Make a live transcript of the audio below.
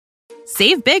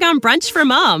Save big on brunch for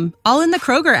mom, all in the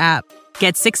Kroger app.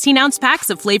 Get 16-ounce packs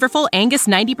of flavorful Angus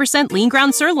 90% lean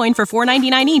ground sirloin for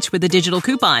 $4.99 each with a digital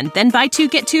coupon. Then buy 2,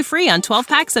 get 2 free on 12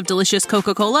 packs of delicious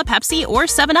Coca-Cola, Pepsi, or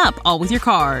 7-Up, all with your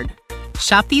card.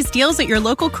 Shop these deals at your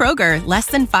local Kroger, less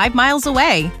than 5 miles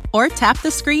away. Or tap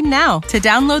the screen now to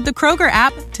download the Kroger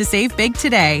app to save big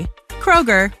today.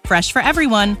 Kroger, fresh for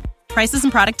everyone. Prices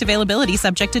and product availability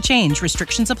subject to change.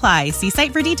 Restrictions apply. See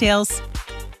site for details.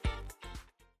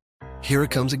 Here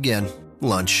it comes again.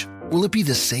 Lunch. Will it be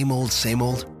the same old, same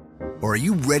old? Or are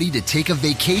you ready to take a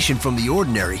vacation from the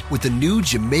ordinary with the new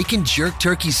Jamaican Jerk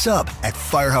Turkey Sub at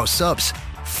Firehouse Subs?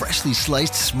 Freshly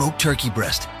sliced smoked turkey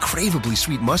breast, craveably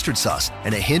sweet mustard sauce,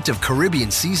 and a hint of Caribbean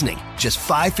seasoning. Just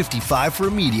 $5.55 for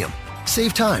a medium.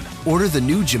 Save time. Order the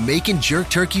new Jamaican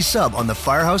Jerk Turkey Sub on the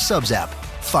Firehouse Subs app.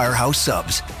 Firehouse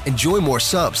Subs. Enjoy more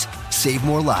subs. Save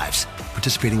more lives.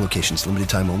 Participating locations. Limited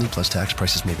time only, plus tax.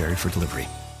 Prices may vary for delivery.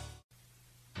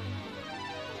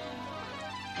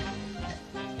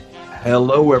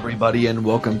 Hello, everybody, and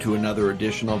welcome to another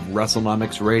edition of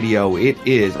WrestleNomics Radio. It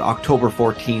is October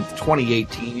 14th,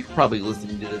 2018. You're probably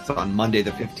listening to this on Monday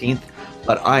the 15th,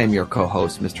 but I am your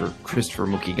co-host, Mr. Christopher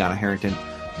Mukigana Harrington,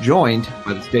 joined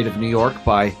by the state of New York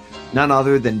by none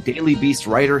other than Daily Beast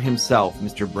writer himself,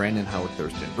 Mr. Brandon Howard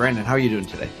Thurston. Brandon, how are you doing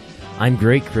today? I'm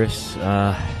great, Chris.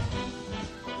 An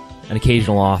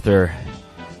occasional author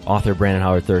Brandon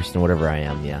Howard Thurston, whatever I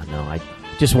am. Yeah, no, I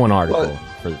just one article. Well,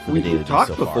 we've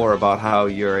talked before about how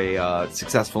you're a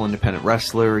successful independent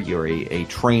wrestler, you're a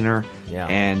trainer,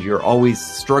 and you're always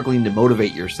struggling to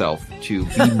motivate yourself to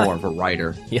be more of a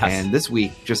writer. Yes. And this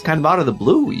week, just kind of out of the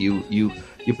blue, you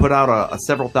put out a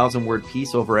several thousand word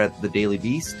piece over at the Daily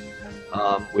Beast,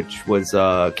 which was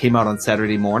came out on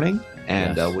Saturday morning,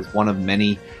 and was one of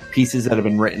many pieces that have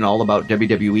been written all about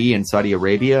WWE and Saudi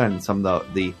Arabia and some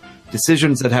of the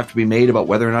decisions that have to be made about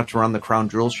whether or not to run the Crown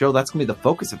Jewel show. That's going to be the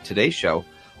focus of today's show.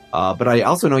 But I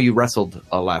also know you wrestled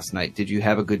last night. Did you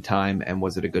have a good time, and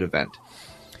was it a good event?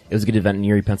 It was a good event in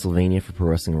Erie, Pennsylvania for Pro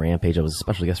Wrestling Rampage. I was a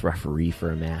special guest referee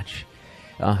for a match.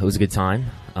 It was a good time.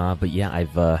 But yeah, I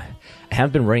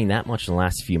haven't been writing that much in the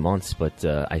last few months, but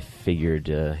I figured,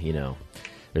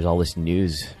 there's all this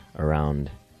news around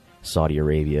Saudi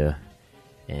Arabia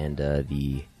and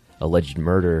the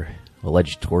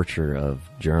alleged torture of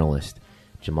journalist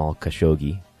Jamal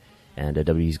Khashoggi. And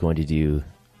WWE is going to do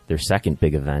their second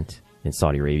big event in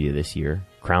Saudi Arabia this year,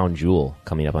 Crown Jewel,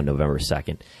 coming up on November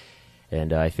 2nd.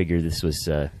 And I figured this was,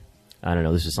 this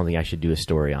was something I should do a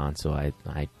story on. So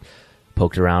I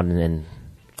poked around and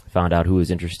found out who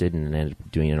was interested and ended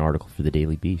up doing an article for the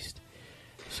Daily Beast.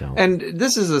 And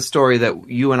this is a story that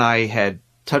you and I had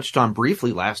touched on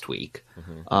briefly last week.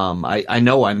 Mm-hmm. I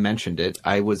know I mentioned it.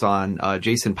 I was on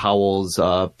Jason Powell's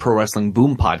Pro Wrestling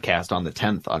Boom podcast on the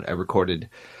 10th. I recorded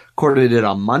it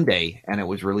on Monday, and it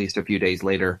was released a few days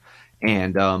later.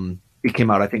 And it came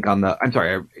out, I think,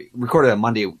 I recorded it on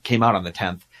Monday. It came out on the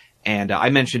 10th. And I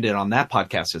mentioned it on that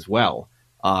podcast as well.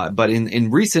 But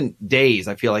in recent days,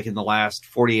 I feel like in the last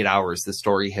 48 hours, the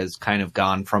story has kind of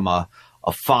gone from a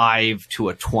 5 to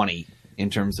a 20 in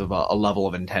terms of a level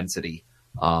of intensity.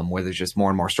 Where there's just more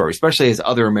and more stories, especially as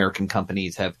other American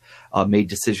companies have made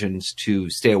decisions to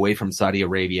stay away from Saudi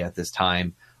Arabia at this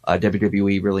time.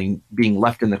 WWE really being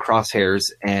left in the crosshairs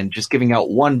and just giving out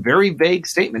one very vague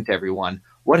statement to everyone.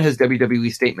 What has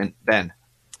WWE's statement been?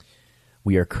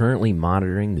 We are currently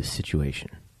monitoring the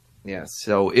situation. Yes.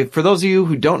 So for those of you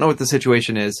who don't know what the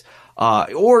situation is,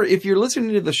 or if you're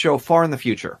listening to the show far in the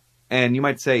future, and you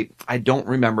might say, I don't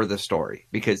remember the story,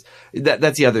 because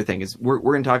that's the other thing is we're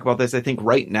going to talk about this. I think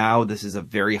right now, this is a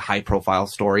very high profile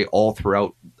story all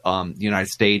throughout the United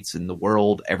States and the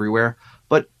world, everywhere.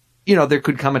 But, there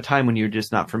could come a time when you're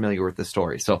just not familiar with the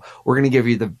story. So we're going to give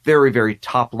you the very, very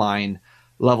top line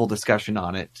level discussion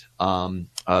on it.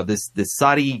 This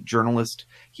Saudi journalist,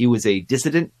 he was a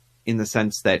dissident in the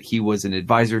sense that he was an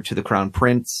advisor to the Crown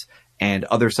Prince and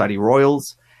other Saudi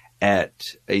royals.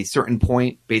 At a certain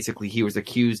point, basically, he was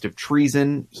accused of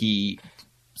treason. He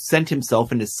sent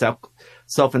himself into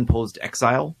self-imposed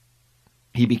exile.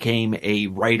 He became a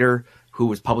writer who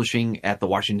was publishing at the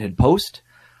Washington Post.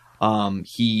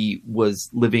 He was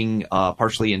living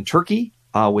partially in Turkey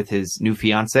with his new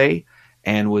fiancée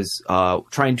and was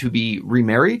trying to be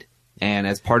remarried. And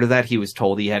as part of that, he was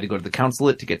told he had to go to the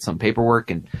consulate to get some paperwork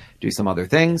and do some other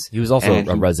things. He was also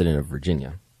a resident of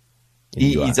Virginia.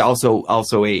 He's also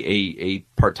a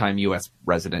part-time U.S.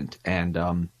 resident,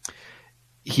 and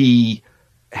he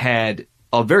had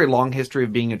a very long history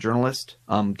of being a journalist,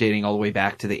 dating all the way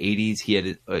back to the 80s. He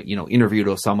had, interviewed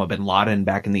Osama bin Laden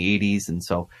back in the 80s. And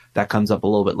so that comes up a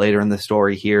little bit later in the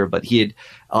story here. But he had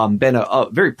been a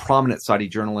very prominent Saudi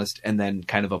journalist and then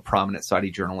kind of a prominent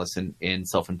Saudi journalist in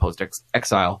self-imposed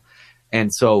exile.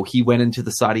 And so he went into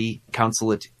the Saudi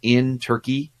consulate in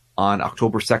Turkey on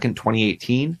October 2nd,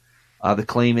 2018. The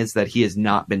claim is that he has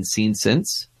not been seen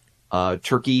since.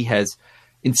 Turkey has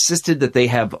insisted that they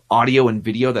have audio and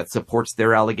video that supports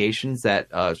their allegations that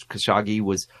Khashoggi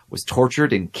was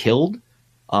tortured and killed.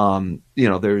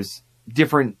 There's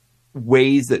different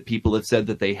ways that people have said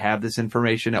that they have this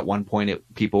information. At one point,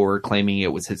 people were claiming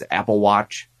it was his Apple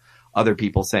Watch. Other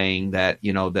people saying that,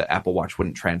 the Apple Watch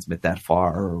wouldn't transmit that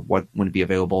far or what wouldn't be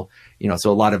available.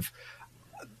 So a lot of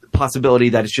possibility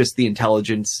that it's just the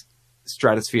intelligence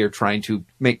stratosphere trying to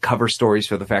make cover stories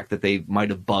for the fact that they might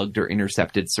have bugged or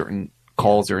intercepted certain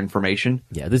calls or information.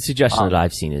 Yeah, the suggestion that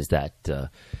I've seen is that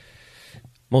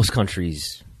most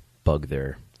countries bug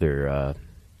their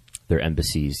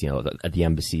embassies, the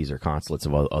embassies or consulates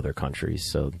of other countries.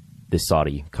 So this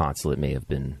Saudi consulate may have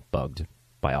been bugged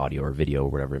by audio or video or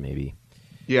whatever it may be.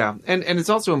 Yeah, and it's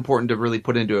also important to really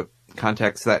put into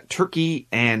context that Turkey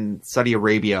and Saudi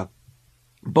Arabia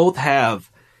both have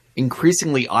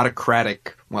increasingly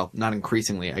autocratic, well, not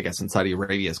increasingly, I guess, in Saudi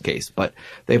Arabia's case, but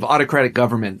they have autocratic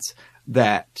governments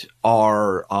that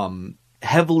are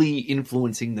heavily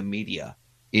influencing the media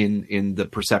in the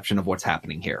perception of what's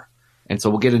happening here. And so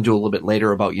we'll get into a little bit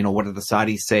later about, what do the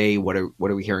Saudis say? What are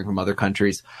we hearing from other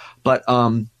countries? But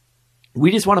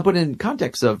we just want to put in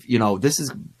context of, this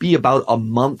is be about a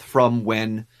month from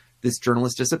when this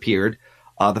journalist disappeared.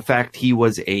 The fact he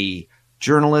was a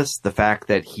journalist, the fact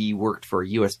that he worked for a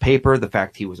U.S. paper, the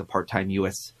fact he was a part-time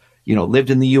U.S.,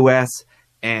 lived in the U.S.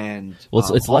 And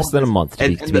it's less than a month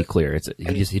to be clear.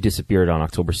 He disappeared on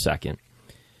October 2nd.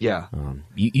 Yeah.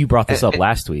 You brought this up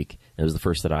last week. It was the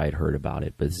first that I had heard about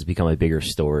it, but this has become a bigger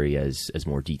story as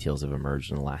more details have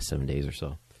emerged in the last 7 days or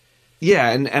so. Yeah,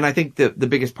 and I think the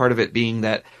biggest part of it being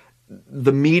that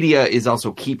the media is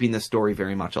also keeping the story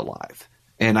very much alive.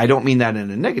 And I don't mean that in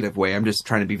a negative way. I'm just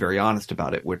trying to be very honest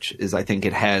about it, which is I think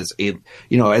it has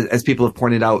as people have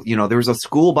pointed out, there was a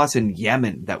school bus in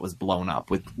Yemen that was blown up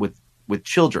with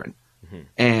children. Mm-hmm.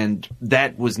 And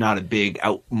that was not a big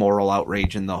moral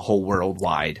outrage in the whole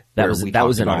worldwide. That was in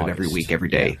August. Every week, every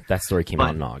day. Yeah, that story came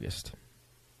out in August.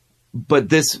 But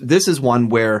this is one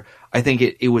where I think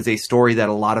it was a story that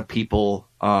a lot of people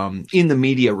in the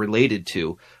media related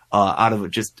to out of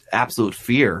just absolute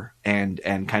fear and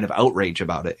kind of outrage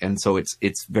about it. And so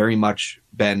it's very much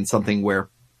been something where,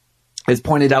 as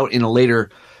pointed out in a later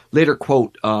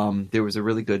quote, there was a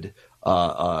really good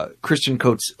Christian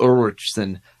Coates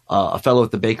Ulrichsen, a fellow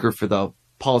at the Baker for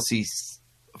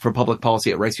public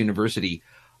policy at Rice University.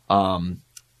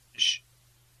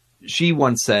 She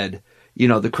once said,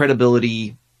 the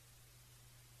credibility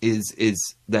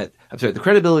the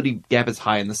credibility gap is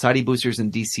high, and the Saudi boosters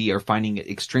in DC are finding it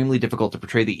extremely difficult to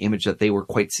portray the image that they were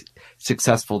quite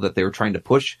successful that they were trying to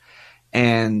push.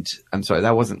 And I'm sorry,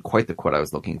 that wasn't quite the quote I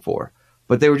was looking for,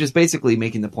 but they were just basically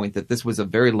making the point that this was a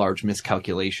very large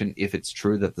miscalculation if it's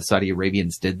true that the Saudi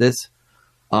Arabians did this,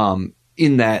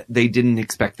 in that they didn't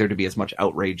expect there to be as much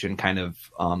outrage and kind of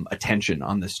attention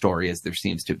on this story as there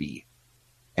seems to be.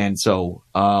 And so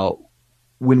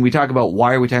when we talk about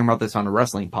why are we talking about this on a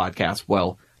wrestling podcast,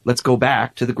 well, let's go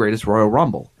back to the Greatest Royal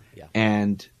Rumble. Yeah.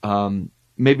 And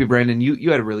maybe, Brandon,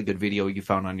 you had a really good video you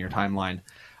found on your timeline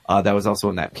that was also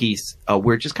in that piece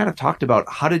where it just kind of talked about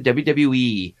how did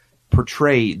WWE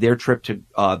portray their trip to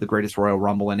the Greatest Royal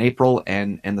Rumble in April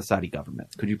and the Saudi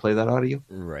government. Could you play that audio?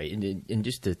 Right. And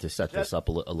just to set this up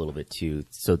a little bit too.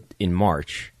 So in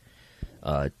March,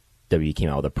 WWE came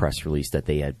out with a press release that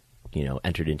they had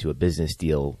entered into a business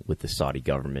deal with the Saudi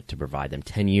government to provide them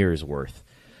 10 years worth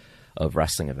of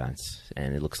wrestling events.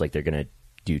 And it looks like they're going to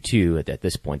do two at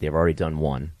this point. They've already done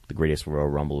one, the Greatest Royal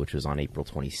Rumble, which was on April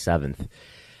 27th.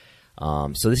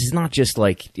 So this is not just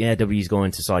like, WWE's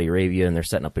going to Saudi Arabia and they're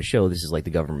setting up a show. This is like the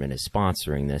government is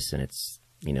sponsoring this, and it's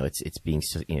being,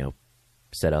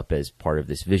 set up as part of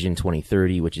this Vision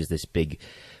 2030, which is this big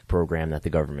program that the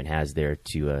government has there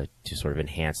to sort of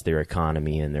enhance their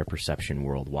economy and their perception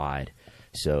worldwide.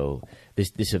 So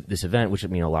this event, which a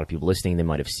lot of people listening, they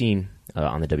might have seen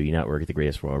on the W Network, the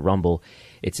Greatest Royal Rumble.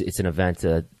 It's an event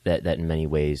that in many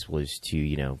ways was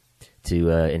to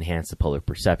enhance the public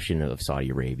perception of Saudi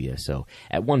Arabia. So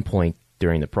at one point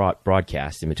during the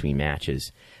broadcast, in between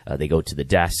matches, they go to the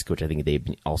desk, which I think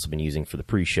they've also been using for the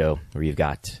pre-show, where you've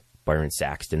got Byron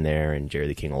Saxton there and Jerry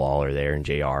the King Lawler there and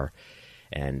JR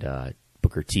and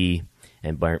Booker T.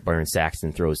 And Byron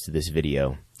Saxton throws to this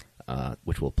video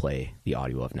which we'll play the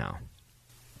audio of now.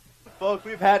 Folks,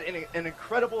 we've had an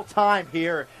incredible time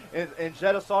here in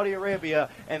Jeddah, Saudi Arabia,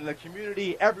 and the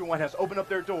community, everyone has opened up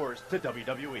their doors to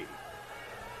WWE.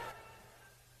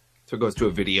 So it goes to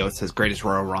a video. It says Greatest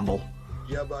Royal Rumble.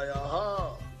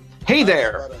 Hey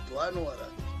there!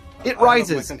 It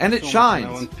rises and it shines.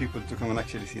 I want people to come and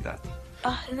actually see that.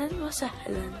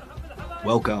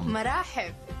 Welcome.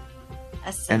 مرحب.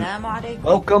 And السلام عليكم.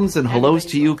 welcomes and hellos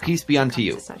to you. Peace be unto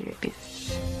you.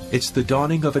 It's the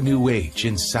dawning of a new age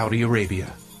in Saudi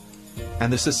Arabia,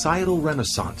 and the societal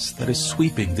renaissance that is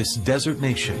sweeping this desert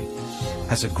nation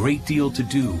has a great deal to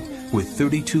do with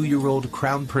 32-year-old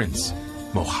Crown Prince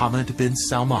Mohammed bin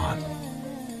Salman.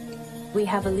 We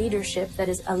have a leadership that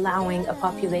is allowing a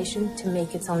population to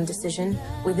make its own decision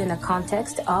within a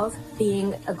context of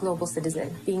being a global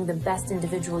citizen, being the best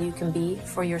individual you can be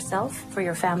for yourself, for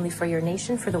your family, for your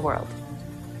nation, for the world.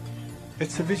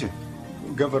 It's a vision.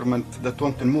 Government that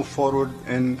want to move forward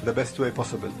in the best way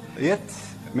possible, yet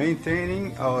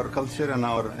maintaining our culture and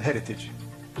our heritage.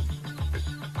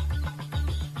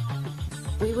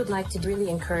 We would like to really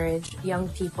encourage young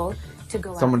people to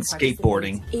go Someone out and participate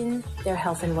skateboarding. in their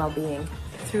health and well-being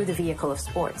through the vehicle of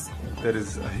sports. There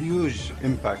is a huge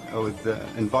impact with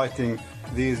inviting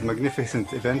these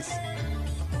magnificent events.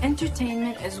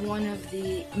 Entertainment is one of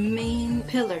the main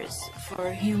pillars for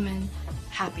human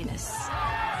happiness.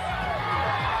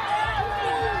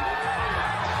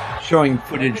 Showing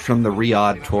footage from the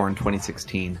Riyadh tour in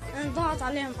 2016. انضغط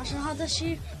عليهم عشان هذا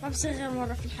الشيء ما بصير غير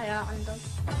مرة في الحياة عندهم.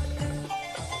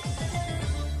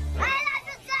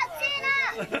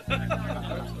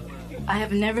 I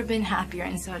have never been happier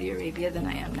in Saudi Arabia than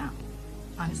I am now,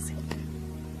 honestly.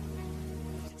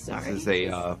 This is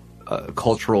a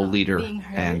cultural leader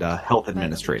and health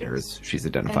administrator, as she's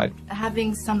identified. And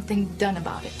having something done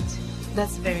about it.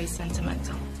 That's very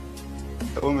sentimental.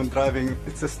 The women driving,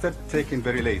 it's a step taken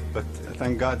very late, but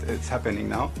thank God it's happening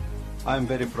now. I'm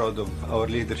very proud of our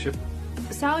leadership.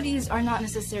 Saudis are not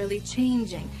necessarily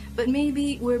changing, but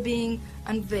maybe we're being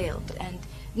unveiled, and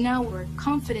now we're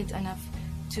confident enough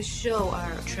to show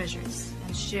our treasures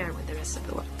and share with the rest of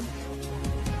the world.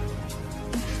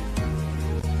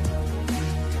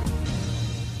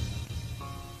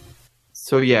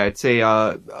 So yeah, it's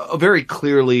a very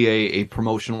clearly a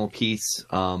promotional piece,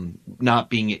 not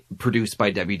being produced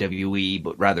by WWE,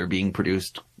 but rather being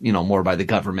produced, more by the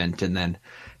government, and then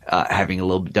having a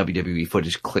little WWE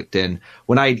footage clicked in.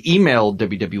 When I had emailed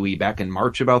WWE back in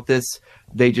March about this,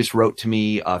 they just wrote to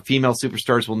me, female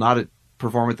superstars will not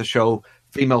perform at the show.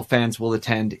 Female fans will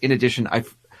attend. In addition,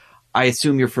 I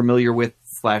assume you're familiar with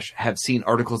 / have seen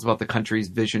articles about the country's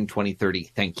Vision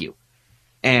 2030. Thank you.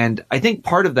 And I think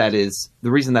part of that is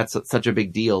the reason that's such a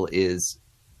big deal is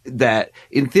that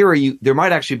in theory, there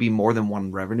might actually be more than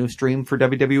one revenue stream for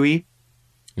WWE.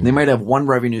 Mm-hmm. They might have one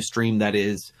revenue stream that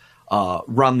is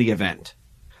run the event.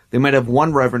 They might have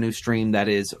one revenue stream that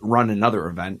is run another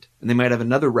event. And they might have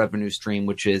another revenue stream,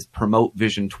 which is promote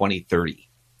Vision 2030.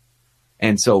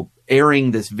 And so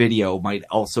airing this video might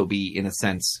also be, in a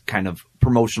sense, kind of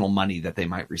promotional money that they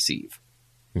might receive.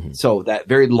 Mm-hmm. So that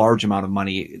very large amount of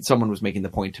money, someone was making the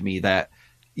point to me that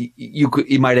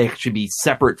it might actually be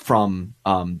separate from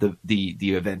the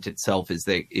event itself. Is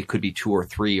that it could be 2 or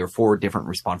 3 or 4 different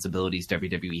responsibilities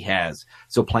WWE has.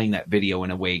 So playing that video in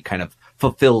a way kind of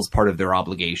fulfills part of their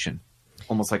obligation,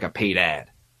 almost like a paid ad.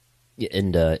 Yeah,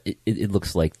 and it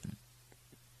looks like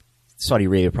Saudi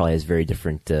Arabia probably has very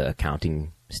different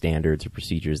accounting standards or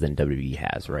procedures than WWE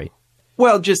has, right?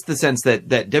 Well, just the sense that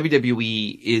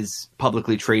WWE is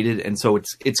publicly traded, and so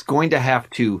it's going to have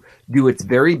to do its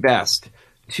very best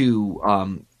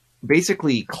to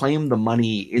basically claim the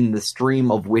money in the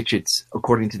stream of which it's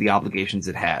according to the obligations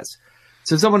it has.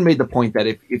 So someone made the point that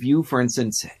if you, for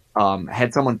instance,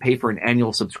 had someone pay for an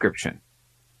annual subscription,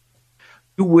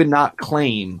 you would not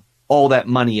claim all that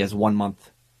money as 1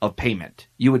 month of payment.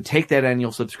 You would take that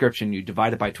annual subscription, you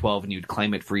divide it by 12, and you'd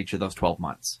claim it for each of those 12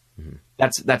 months. Mm-hmm.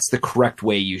 That's the correct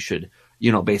way you should,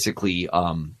 basically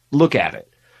look at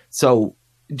it. So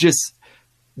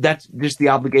that's just the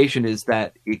obligation is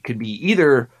that it could be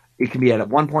at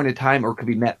one point in time or it could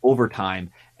be met over time.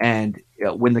 And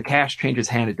when the cash changes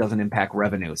hand, it doesn't impact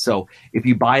revenue. So if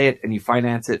you buy it and you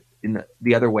finance it in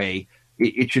the other way,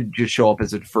 it should just show up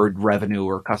as a deferred revenue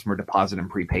or customer deposit and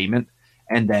prepayment,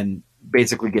 and then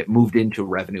basically get moved into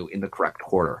revenue in the correct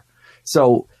quarter.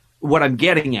 So what I'm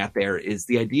getting at there is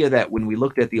the idea that when we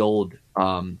looked at the old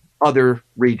other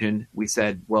region, we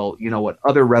said, well, you know what,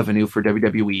 other revenue for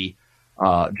WWE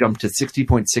jumped to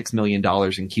 $60.6 million in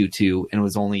Q2 and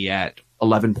was only at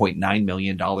 $11.9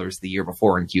 million the year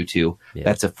before in Q2. Yeah.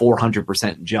 That's a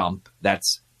 400% jump.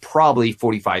 That's probably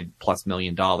 $45+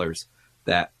 million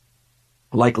that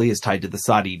likely is tied to the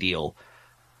Saudi deal.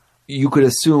 You could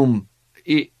assume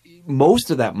most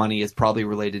of that money is probably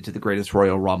related to the Greatest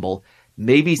Royal Rumble.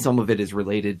 Maybe some of it is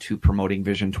related to promoting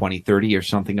Vision 2030 or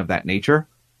something of that nature.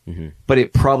 Mm-hmm. But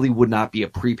it probably would not be a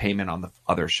prepayment on the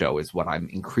other show is what I'm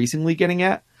increasingly getting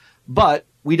at. But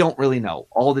we don't really know.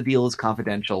 All the deal is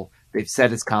confidential. They've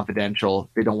said it's confidential.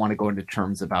 They don't want to go into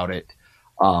terms about it.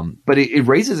 But it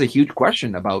raises a huge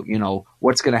question about,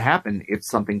 what's going to happen if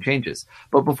something changes.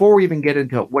 But before we even get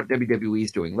into what WWE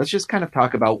is doing, let's just kind of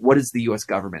talk about what is the U.S.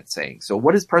 government saying. So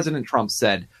what has President Trump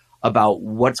said about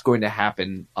what's going to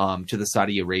happen to the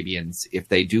Saudi Arabians if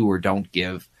they do or don't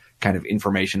give kind of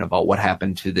information about what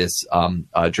happened to this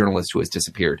journalist who has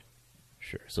disappeared?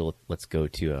 Sure. So let's go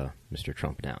to Mr.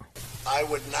 Trump now. I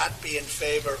would not be in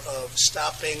favor of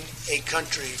stopping a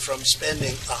country from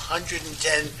spending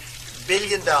 $110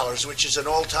 billion, which is an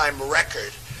all-time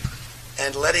record,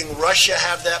 and letting Russia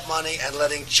have that money and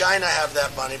letting China have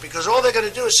that money, because all they're going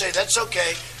to do is say, that's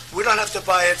okay, we don't have to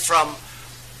buy it from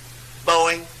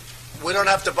Boeing, we don't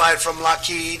have to buy it from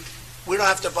Lockheed, we don't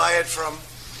have to buy it from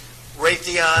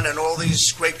Raytheon and all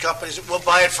these great companies. We'll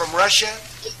buy it from Russia,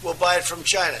 we'll buy it from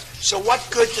China. So what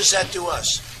good does that do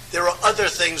us? There are other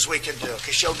things we can do.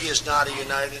 Khashoggi is not a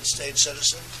United States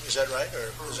citizen, is that right?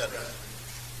 Or is that right?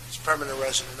 He's a permanent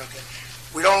resident, okay.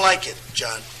 We don't like it,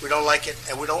 John. We don't like it,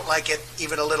 and we don't like it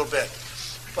even a little bit.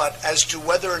 But as to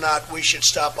whether or not we should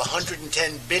stop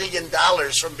 $110 billion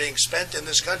from being spent in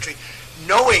this country,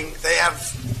 knowing they have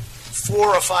 4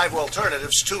 or 5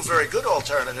 alternatives, 2 very good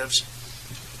alternatives,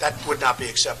 that would not be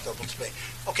acceptable to me.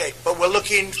 Okay, but we're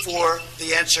looking for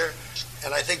the answer,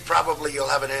 and I think probably you'll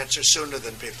have an answer sooner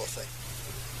than people think.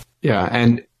 Yeah,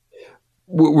 and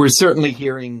we're certainly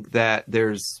hearing that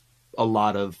there's a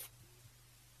lot of,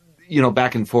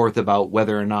 back and forth about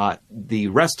whether or not the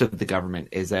rest of the government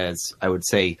is, as I would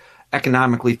say,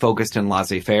 economically focused and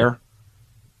laissez-faire.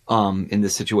 In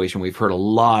this situation, we've heard a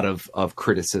lot of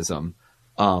criticism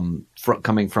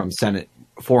coming from Senate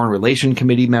Foreign Relations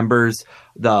Committee members,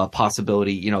 the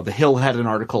possibility, the Hill had an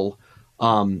article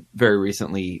very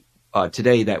recently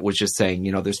today that was just saying,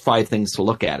 there's 5 things to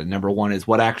look at. And number 1 is,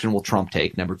 what action will Trump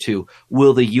take? Number 2,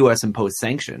 will the U.S. impose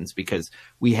sanctions? Because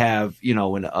we have,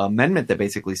 an amendment that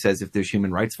basically says if there's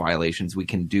human rights violations, we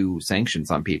can do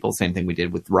sanctions on people. Same thing we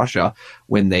did with Russia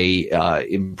when they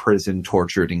imprisoned,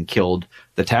 tortured, and killed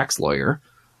the tax lawyer.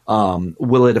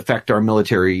 Will it affect our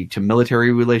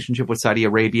military-to-military relationship with Saudi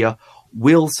Arabia?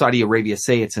 Will Saudi Arabia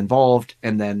say it's involved?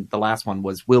 And then the last one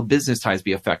was, will business ties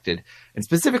be affected? And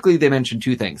specifically, they mentioned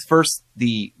 2 things. First,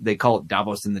 they call it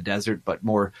Davos in the desert, but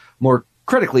more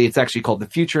critically, it's actually called the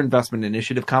Future Investment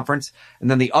Initiative Conference.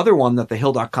 And then the other one that the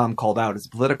Hill.com called out as a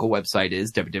political website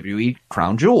is WWE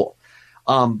Crown Jewel.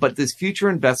 But this Future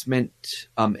Investment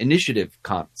Initiative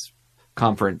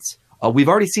Conference, we've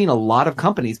already seen a lot of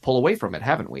companies pull away from it,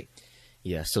 haven't we?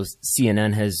 Yeah, so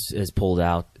CNN has pulled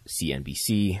out,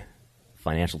 CNBC,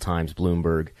 Financial Times,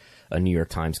 Bloomberg, a New York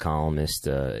Times columnist,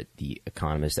 the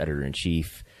Economist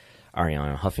editor-in-chief,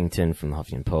 Arianna Huffington from the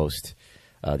Huffington Post,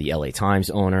 the LA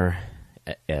Times owner,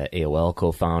 AOL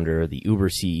co-founder, the Uber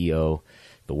CEO,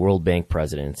 the World Bank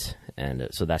president, and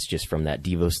so that's just from that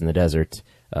Davos in the Desert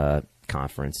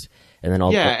conference. And then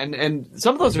and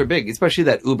some of those are big, especially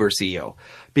that Uber CEO,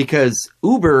 because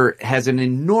Uber has an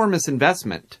enormous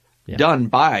investment done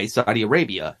by Saudi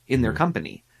Arabia in their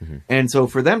company. Mm-hmm. And so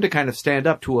for them to kind of stand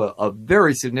up to a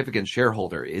very significant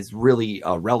shareholder is really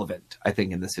relevant, I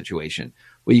think, in this situation.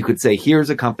 Where you could say, here's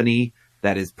a company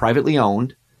that is privately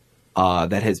owned,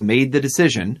 that has made the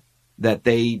decision that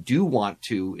they do want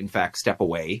to, in fact, step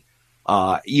away,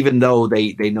 even though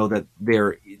they know that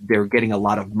they're getting a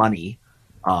lot of money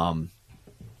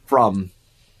from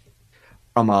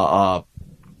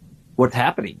what's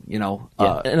happening,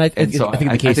 and I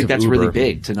think that's Uber, really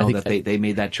big to know that they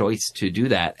made that choice to do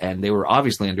that, and they were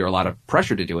obviously under a lot of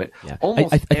pressure to do it. Yeah.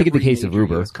 Almost I think in the case of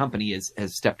Uber, US company has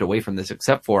stepped away from this,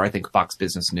 except for I think Fox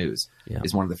Business News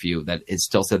is one of the few that is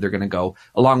still said they're going to go,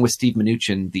 along with Steve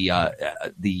Mnuchin,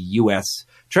 the U.S.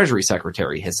 Treasury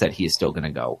Secretary, has said he is still going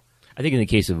to go. I think in the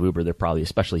case of Uber, they're probably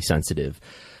especially sensitive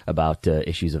about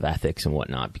issues of ethics and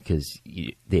whatnot, because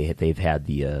they've had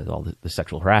all the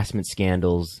sexual harassment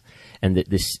scandals, and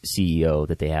this CEO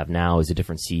that they have now is a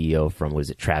different CEO from, what is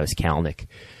it, Travis Kalanick,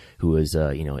 who was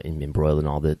embroiled in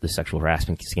all the sexual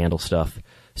harassment scandal stuff.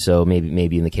 So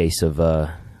maybe in the case of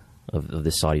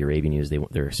the Saudi Arabian news,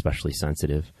 they're especially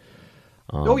sensitive.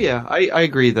 I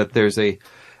agree that there's a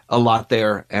lot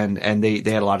there, and they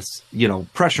had a lot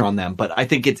of pressure on them. But I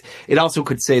think it also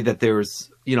could say that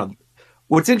there's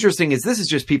What's interesting is this is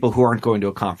just people who aren't going to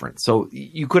a conference. So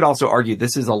you could also argue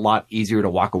this is a lot easier to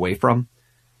walk away from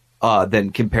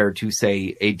than compared to,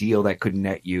 say, a deal that could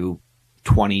net you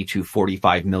 $20 to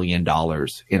 $45 million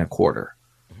in a quarter.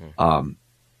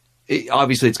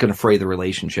 Obviously, it's going to fray the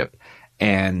relationship.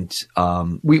 And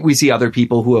we see other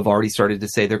people who have already started to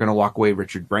say they're going to walk away.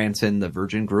 Richard Branson, the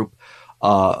Virgin Group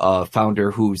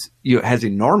founder, who's has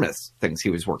enormous things he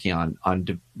was working on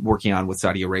with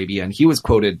Saudi Arabia, and he was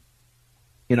quoted.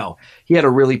 He had a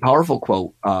really powerful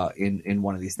quote in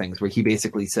one of these things where he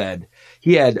basically said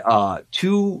he had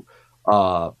two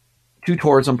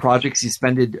tourism projects. He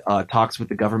suspended talks with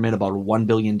the government about a $1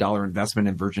 billion investment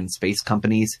in Virgin Space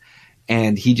companies,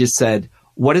 and he just said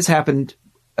what has happened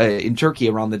in Turkey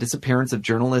around the disappearance of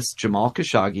journalist Jamal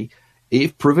Khashoggi,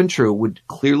 if proven true, would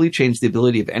clearly change the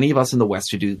ability of any of us in the West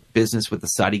to do business with the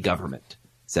Saudi government,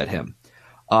 said him.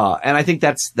 And I think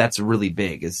that's really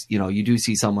big is, you do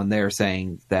see someone there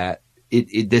saying that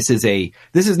this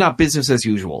is not business as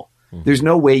usual. Mm-hmm. There's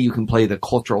no way you can play the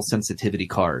cultural sensitivity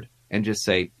card and just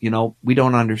say, we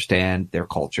don't understand their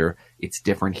culture. It's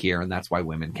different here. And that's why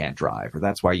women can't drive, or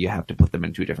that's why you have to put them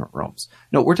in two different rooms.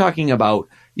 No, we're talking about,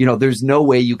 there's no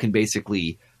way you can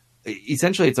essentially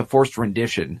it's a forced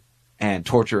rendition and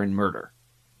torture and murder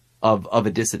of a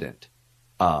dissident.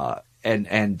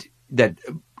 And that,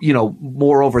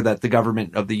 moreover, that the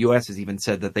government of the U.S. has even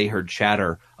said that they heard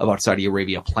chatter about Saudi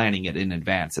Arabia planning it in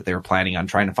advance, that they were planning on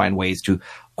trying to find ways to,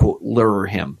 quote, lure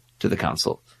him to the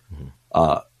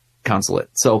consulate.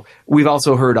 So we've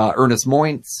also heard Ernest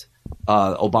Moyntz,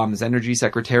 Obama's energy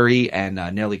secretary, and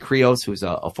Nelly Krios, who's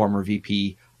a former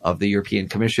VP of the European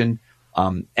Commission.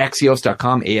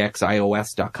 Axios.com,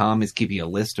 AXIOS.com is keeping a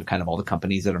list of kind of all the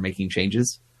companies that are making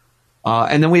changes.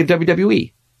 And then we have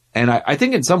WWE. And I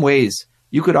think in some ways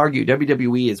you could argue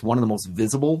WWE is one of the most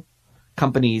visible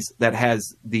companies that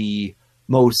has the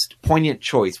most poignant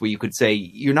choice, where you could say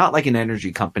you're not like an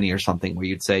energy company or something where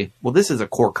you'd say, well, this is a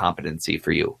core competency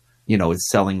for you, is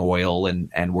selling oil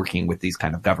and working with these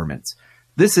kind of governments.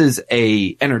 This is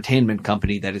a entertainment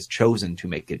company that has chosen to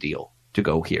make a deal to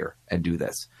go here and do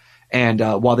this. And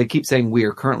while they keep saying we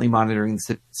are currently monitoring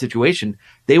the situation,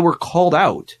 they were called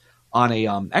out on a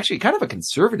actually kind of a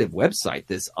conservative website.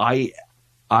 This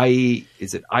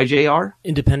is it IJR?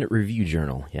 Independent Review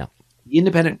Journal. Yeah.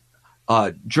 Independent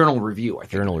Journal Review. I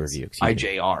think Journal Review.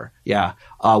 IJR. Yeah.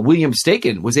 William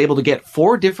Staken was able to get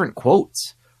 4 different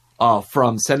quotes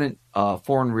from Senate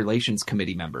Foreign Relations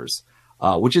Committee members,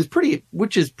 which is pretty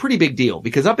big deal,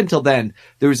 because up until then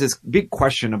there was this big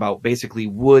question about basically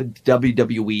would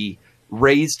WWE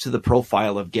raise to the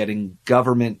profile of getting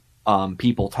government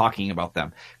people talking about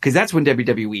them, because that's when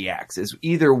WWE acts, is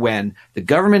either when the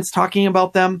government's talking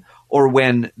about them or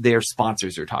when their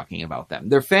sponsors are talking about them.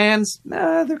 Their fans,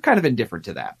 they're kind of indifferent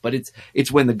to that, but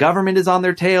it's when the government is on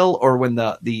their tail or when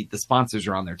the sponsors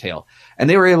are on their tail. And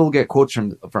they were able to get quotes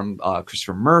from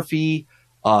Christopher Murphy.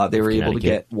 They were able to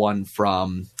get one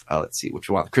from let's see which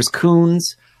one, Chris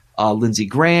Coons, Lindsey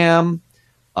Graham,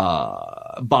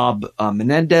 Bob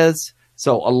Menendez.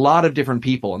 So a lot of different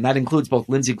people, and that includes both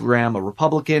Lindsey Graham, a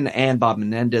Republican, and Bob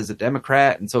Menendez, a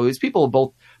Democrat. And so it was people of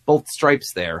both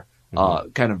stripes there,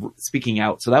 kind of speaking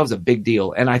out. So that was a big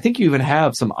deal. And I think you even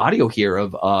have some audio here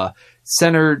of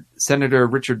Senator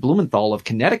Richard Blumenthal of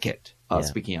Connecticut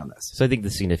speaking on this. So I think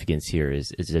the significance here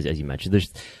is as you mentioned,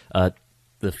 there's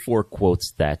the 4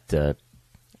 quotes that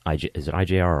is it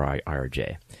IJR or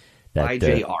IRJ? That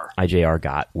IJR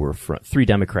got were from 3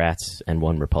 Democrats and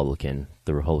 1 Republican.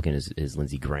 The Republican is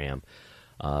Lindsey Graham.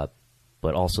 But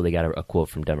also they got a quote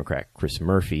from Democrat Chris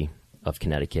Murphy of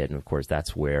Connecticut. And, of course,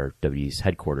 that's where WWE's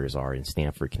headquarters are, in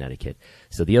Stamford, Connecticut.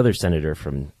 So the other senator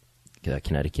from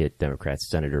Connecticut, Democrat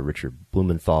Senator Richard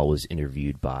Blumenthal, was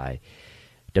interviewed by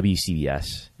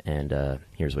WCBS. And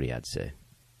here's what he had to say.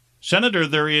 Senator,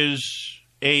 there is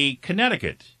a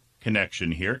Connecticut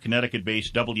connection here.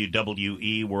 Connecticut-based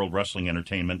WWE, World Wrestling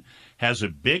Entertainment, has a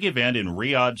big event in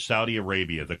Riyadh, Saudi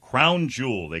Arabia, the Crown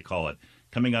Jewel, they call it,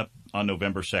 coming up on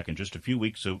November 2nd, just a few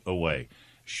weeks away.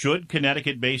 Should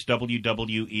Connecticut-based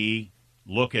WWE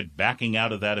look at backing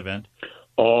out of that event?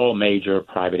 All major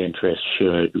private interests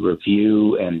should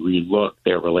review and relook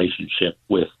their relationship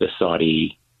with the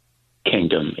Saudi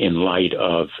kingdom in light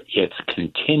of its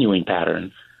continuing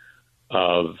pattern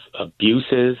of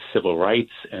abuses, civil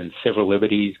rights and civil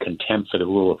liberties, contempt for the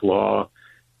rule of law,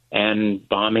 and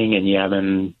bombing in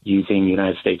Yemen using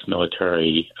United States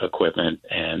military equipment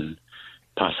and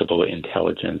possible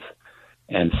intelligence.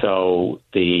 And so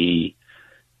the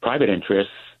private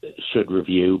interests should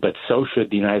review, but so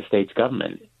should the United States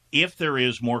government. If there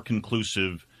is more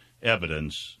conclusive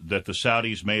evidence that the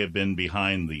Saudis may have been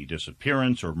behind the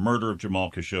disappearance or murder of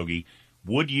Jamal Khashoggi,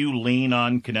 would you lean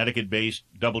on Connecticut-based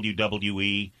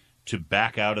WWE to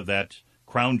back out of that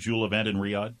crown jewel event in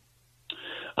Riyadh?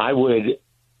 I would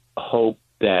hope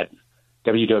that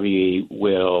WWE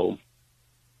will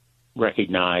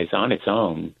recognize on its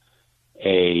own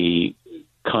a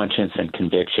conscience and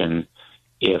conviction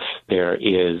if there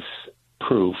is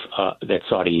proof that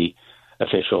Saudi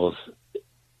officials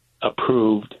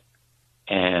approved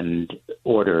and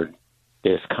ordered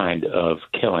this kind of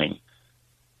killing.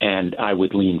 And I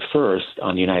would lean first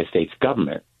on the United States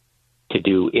government to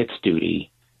do its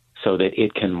duty so that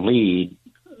it can lead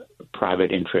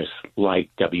private interests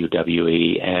like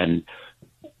WWE. And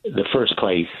the first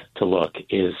place to look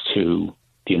is to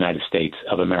the United States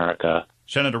of America.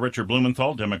 Senator Richard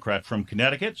Blumenthal, Democrat from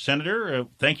Connecticut. Senator,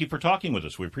 thank you for talking with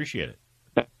us. We appreciate it.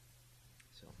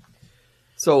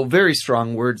 So very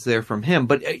strong words there from him,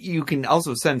 but you can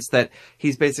also sense that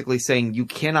he's basically saying you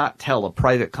cannot tell a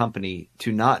private company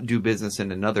to not do business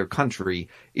in another country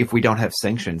if we don't have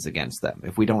sanctions against them,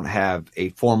 if we don't have a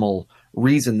formal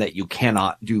reason that you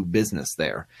cannot do business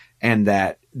there. And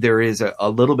that there is a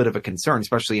little bit of a concern,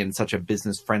 especially in such a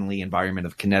business-friendly environment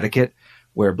of Connecticut,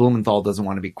 where Blumenthal doesn't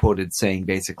want to be quoted saying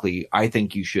basically, I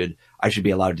think I should be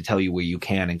allowed to tell you where you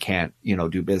can and can't,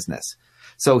 do business.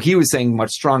 So he was saying much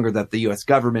stronger that the U.S.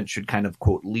 government should kind of,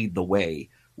 quote, lead the way,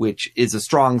 which is a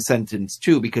strong sentence,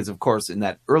 too, because, of course, in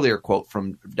that earlier quote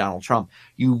from Donald Trump,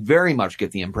 you very much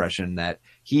get the impression that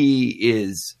he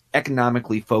is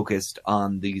economically focused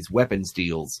on these weapons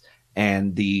deals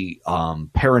and the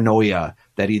paranoia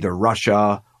that either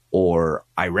Russia or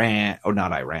Iran, or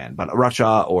not Iran, but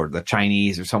Russia or the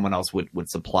Chinese or someone else would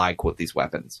supply, quote, these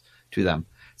weapons to them.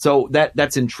 So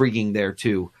that's intriguing there,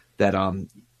 too, that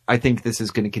I think this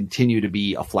is going to continue to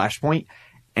be a flashpoint.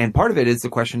 And part of it is the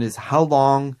question is, how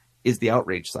long is the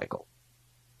outrage cycle?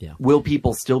 Yeah. Will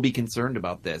people still be concerned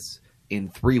about this in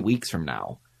 3 weeks from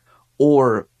now?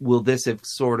 Or will this have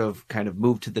sort of kind of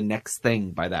moved to the next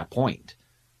thing by that point?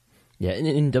 Yeah,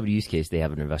 in W's case, they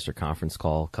have an investor conference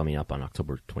call coming up on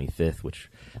October 25th,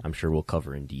 which I'm sure we'll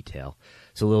cover in detail.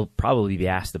 So they'll probably be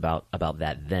asked about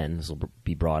that then. This will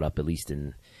be brought up at least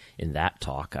in that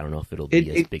talk. I don't know if it'll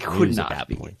be as big news at that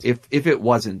point. If it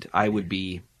wasn't, I'd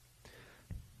be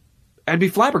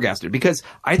flabbergasted, because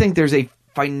I think there's a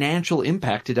financial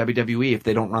impact to WWE if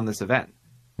they don't run this event.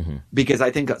 Mm-hmm. Because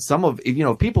I think some of,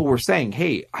 people were saying,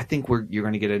 hey, I think you're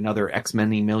going to get another X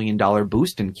many $1 million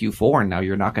boost in Q4 and now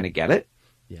you're not going to get it.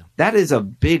 Yeah. That is a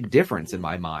big difference in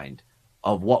my mind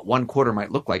of what one quarter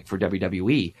might look like for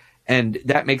WWE. And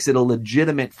that makes it a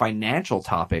legitimate financial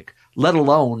topic, let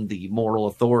alone the moral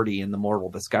authority and the moral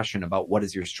discussion about what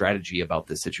is your strategy about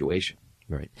this situation.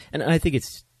 Right. And I think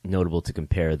it's notable to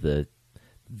compare the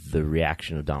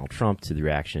reaction of Donald Trump to the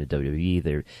reaction of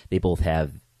WWE. They both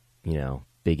have,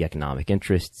 big economic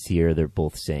interests here. They're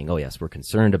both saying, oh, yes, we're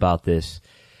concerned about this.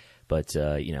 But,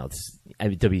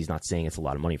 WWE's not saying it's a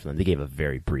lot of money for them. They gave a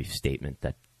very brief statement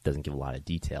that doesn't give a lot of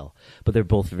detail. But they're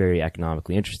both very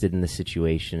economically interested in this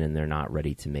situation, and they're not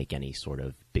ready to make any sort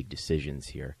of big decisions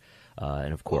here.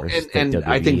 And, of course, and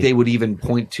I think they would even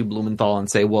point to Blumenthal and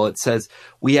say, well, it says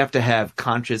we have to have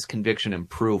conscious conviction and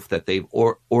proof that they've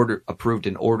approved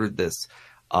and ordered this.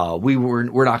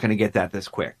 We're not going to get that this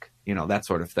quick, that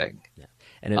sort of thing. Yeah.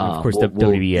 And of course,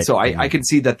 WWE. So I can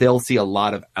see that they'll see a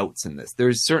lot of outs in this.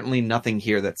 There's certainly nothing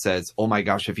here that says, oh my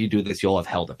gosh, if you do this, you'll have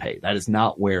hell to pay. That is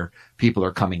not where people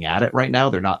are coming at it right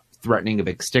now. They're not threatening a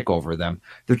big stick over them.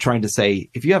 They're trying to say,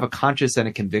 if you have a conscience and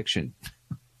a conviction,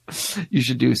 you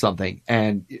should do something.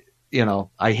 And,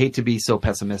 I hate to be so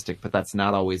pessimistic, but that's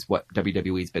not always what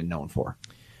WWE's been known for.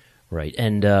 Right.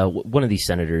 And one of these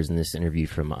senators in this interview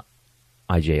from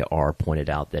IJR pointed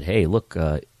out that, hey, look,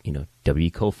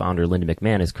 WWE co-founder Linda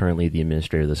McMahon is currently the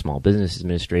administrator of the Small Business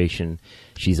Administration.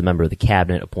 She's a member of the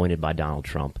cabinet appointed by Donald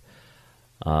Trump.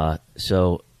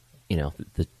 So,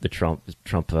 the Trump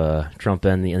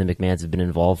and the McMahons have been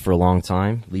involved for a long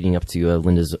time, leading up to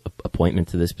Linda's appointment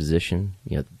to this position.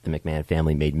 The McMahon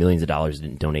family made millions of dollars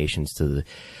in donations to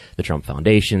the Trump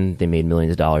Foundation. They made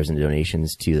millions of dollars in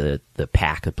donations to the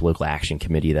PAC, the Political Action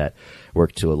Committee that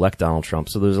worked to elect Donald Trump.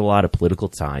 So there's a lot of political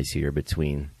ties here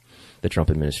between the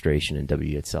Trump administration and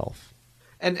WWE itself.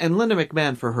 And Linda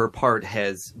McMahon, for her part,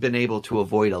 has been able to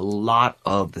avoid a lot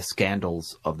of the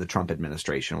scandals of the Trump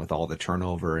administration with all the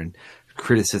turnover and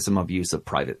criticism of use of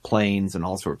private planes and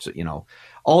all sorts of,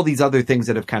 all these other things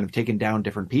that have kind of taken down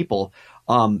different people,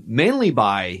 mainly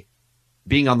by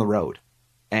being on the road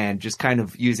and just kind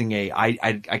of using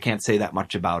I can't say that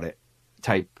much about it,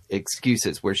 type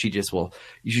excuses where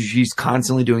she's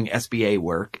constantly doing SBA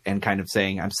work and kind of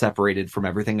saying I'm separated from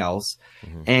everything else.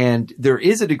 Mm-hmm. And there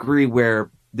is a degree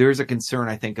where there's a concern,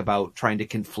 I think, about trying to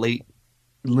conflate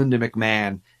Linda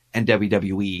McMahon and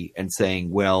WWE and saying,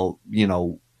 well,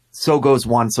 so goes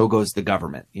one, so goes the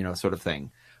government, sort of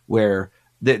thing, where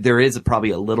there is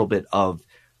probably a little bit of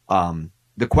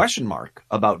the question mark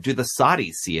about, do the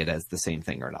Saudis see it as the same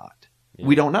thing or not? Yeah.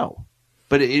 We don't know.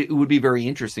 But it would be very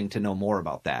interesting to know more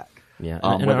about that. Yeah,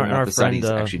 whether or not the Saudis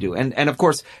actually do. And of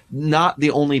course, not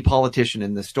the only politician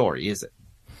in this story, is it?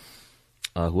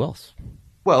 Who else?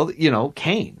 Well,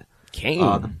 Kane.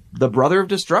 Kane. The brother of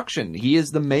destruction. He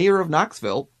is the mayor of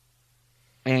Knoxville,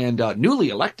 and newly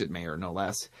elected mayor, no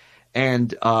less.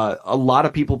 And a lot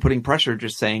of people putting pressure,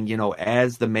 just saying,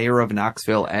 as the mayor of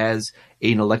Knoxville, as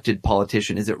an elected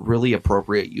politician, is it really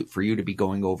appropriate for you to be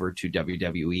going over to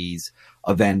WWE's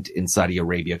event in Saudi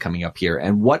Arabia coming up here?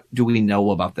 And what do we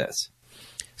know about this?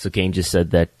 So Kane just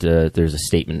said that there's a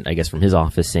statement, I guess, from his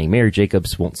office saying Mayor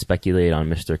Jacobs won't speculate on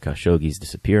Mr. Khashoggi's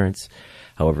disappearance.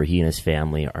 However, he and his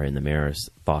family are in the mayor's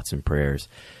thoughts and prayers.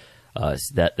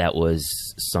 That was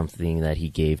something that he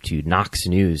gave to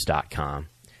KnoxNews.com.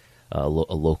 A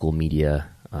local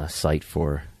media site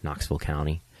for Knoxville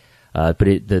County. But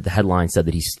the headline said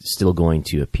that he's still going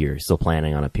to appear, still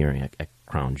planning on appearing at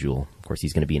Crown Jewel. Of course,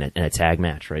 he's going to be in a tag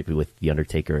match, right, with The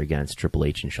Undertaker against Triple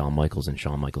H and Shawn Michaels, and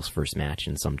Shawn Michaels' first match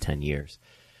in some 10 years.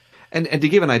 And to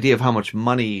give an idea of how much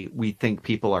money we think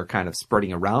people are kind of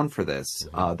spreading around for this,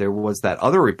 there was that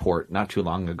other report not too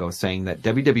long ago saying that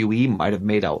WWE might have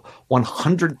made a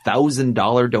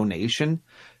 $100,000 donation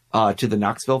to the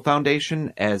Knoxville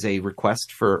Foundation as a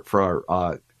request for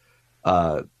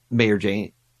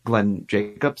Mayor Glenn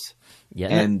Jacobs. Yeah,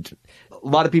 and a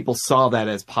lot of people saw that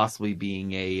as possibly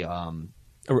being a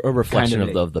reflection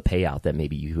of the payout that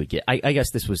maybe you would get. I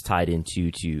guess this was tied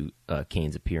into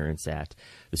Kane's appearance at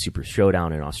the Super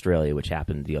Showdown in Australia, which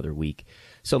happened the other week.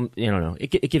 So,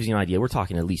 it gives you an idea. We're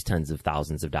talking at least tens of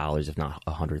thousands of dollars, if not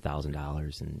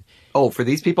 $100,000. And for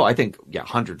these people, I think,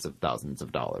 hundreds of thousands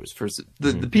of dollars. For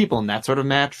the people in that sort of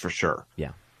match, for sure.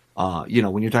 Yeah.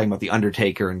 When you're talking about The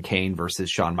Undertaker and Kane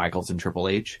versus Shawn Michaels and Triple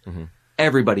H,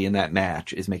 everybody in that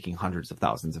match is making hundreds of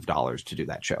thousands of dollars to do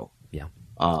that show. Yeah.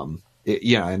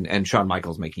 And Shawn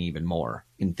Michaels making even more,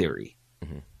 in theory.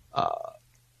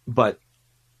 But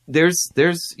there's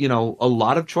a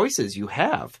lot of choices you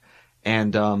have.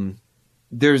 And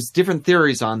there's different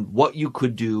theories on what you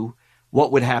could do,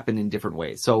 what would happen in different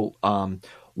ways. So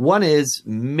one is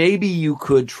maybe you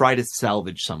could try to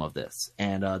salvage some of this.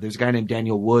 And there's a guy named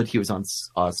Daniel Wood. He was on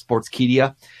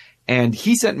Sportskeeda. And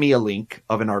he sent me a link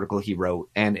of an article he wrote.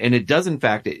 And it does, in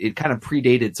fact, it kind of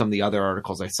predated some of the other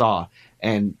articles I saw.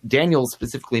 And Daniel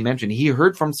specifically mentioned he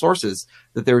heard from sources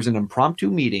that there was an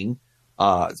impromptu meeting,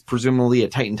 presumably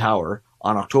at Titan Tower,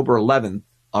 on October 11th,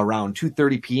 around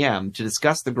 2:30 p.m. to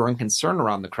discuss the growing concern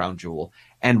around the Crown Jewel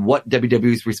and what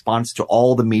WWE's response to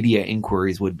all the media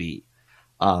inquiries would be.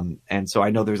 And so I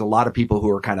know there's a lot of people who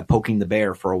are kind of poking the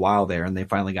bear for a while there, and they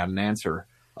finally got an answer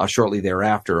shortly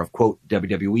thereafter of, quote,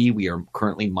 WWE, we are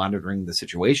currently monitoring the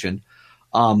situation.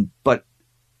 But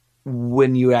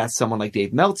when you ask someone like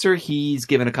Dave Meltzer, he's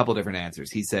given a couple different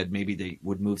answers. He said maybe they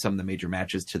would move some of the major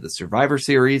matches to the Survivor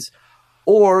Series,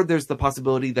 or there's the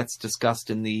possibility that's discussed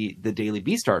in the Daily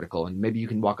Beast article. And maybe you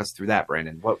can walk us through that,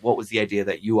 Brandon. What was the idea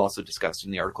that you also discussed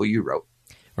in the article you wrote?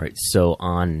 Right. So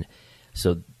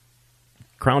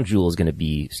Crown Jewel is going to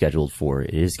be scheduled for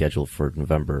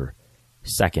November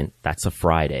 2nd. That's a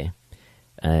Friday.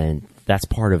 And that's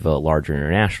part of a larger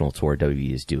international tour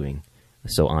WWE is doing.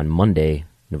 So on Monday,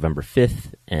 November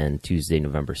 5th and Tuesday,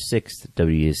 November 6th,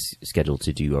 WWE is scheduled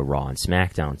to do a Raw and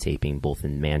SmackDown taping both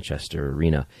in Manchester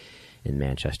Arena in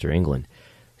Manchester, England.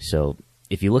 So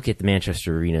if you look at the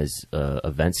Manchester Arena's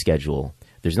event schedule,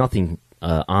 there's nothing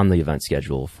on the event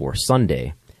schedule for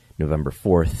Sunday, November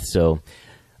 4th. So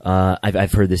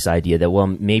I've heard this idea that, well,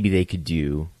 maybe they could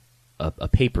do a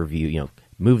pay-per-view,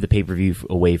 move the pay-per-view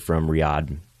away from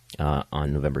Riyadh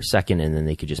on November 2nd, and then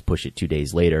they could just push it 2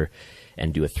 days later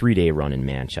and do a 3-day run in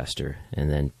Manchester, and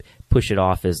then push it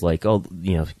off as like, a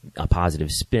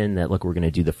positive spin that, look, we're going to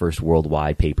do the first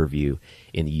worldwide pay-per-view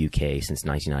in the UK since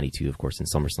 1992, of course, in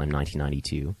SummerSlam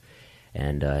 1992,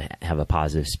 and have a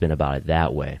positive spin about it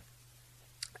that way.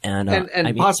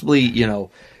 And possibly,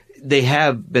 they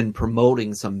have been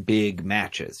promoting some big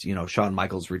matches, Shawn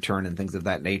Michaels' return and things of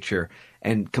that nature,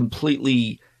 and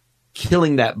completely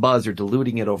killing that buzz or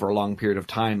diluting it over a long period of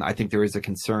time. I think there is a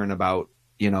concern about,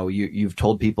 you've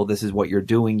told people this is what you're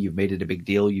doing. You've made it a big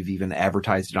deal. You've even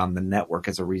advertised it on the network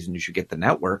as a reason you should get the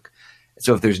network.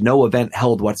 So if there's no event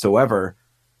held whatsoever,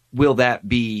 will that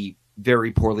be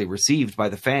very poorly received by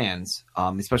the fans,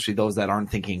 especially those that aren't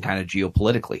thinking kind of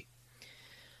geopolitically?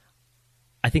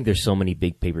 I think there's so many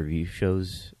big pay-per-view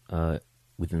shows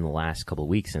within the last couple of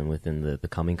weeks and within the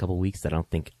coming couple of weeks that I don't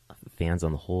think fans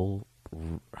on the whole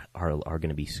are going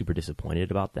to be super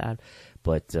disappointed about that.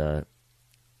 But they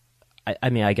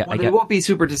won't be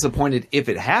super disappointed if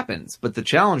it happens, but the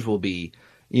challenge will be,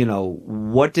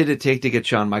 what did it take to get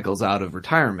Shawn Michaels out of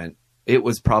retirement? It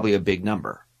was probably a big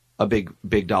number, a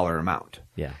big dollar amount.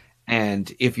 Yeah.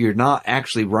 And if you're not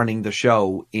actually running the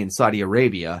show in Saudi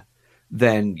Arabia,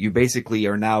 then you basically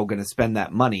are now going to spend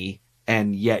that money,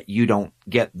 and yet you don't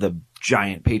get the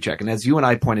giant paycheck. And as you and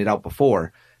I pointed out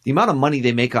before, the amount of money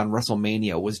they make on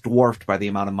WrestleMania was dwarfed by the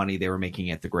amount of money they were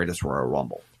making at the Greatest Royal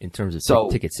Rumble. In terms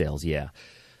of ticket sales, yeah.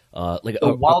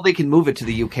 While they can move it to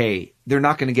the UK, they're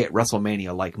not going to get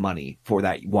WrestleMania-like money for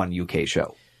that one UK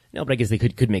show. No, but I guess they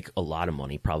could make a lot of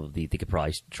money. Probably they could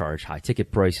probably charge high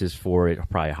ticket prices for it, or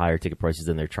probably higher ticket prices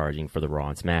than they're charging for the Raw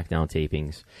and SmackDown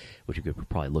tapings, which you could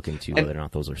probably look into whether or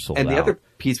not those are sold out. And the other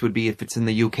piece would be if it's in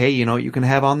the UK, you know what you can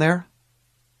have on there?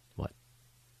 What?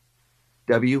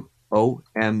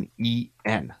 WOMEN.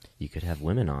 You could have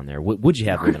women on there. Would you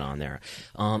have women on there?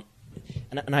 And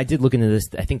I did look into this.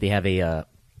 I think they have a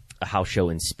house show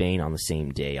in Spain on the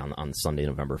same day, on Sunday,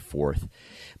 November 4th.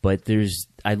 But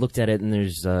I looked at it, and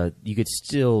you could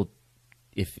still,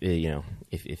 if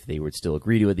they would still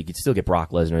agree to it, you could still get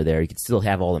Brock Lesnar there. You could still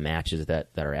have all the matches that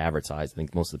are advertised. I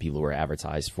think most of the people who are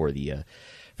advertised for the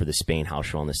Spain house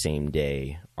show on the same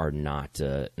day are not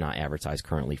advertised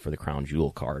currently for the Crown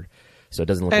Jewel card. So it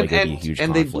doesn't look like it'd be a huge conflict.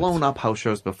 And they've blown up house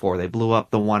shows before. They blew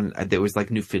up the one that was like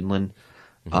Newfoundland.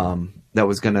 That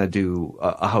was going to do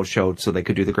a house show so they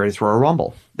could do the Greatest Royal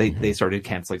Rumble. They started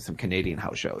canceling some Canadian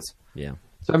house shows. Yeah.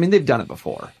 So, I mean, they've done it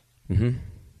before. Mm-hmm.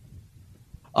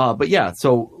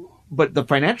 But the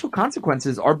financial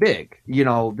consequences are big.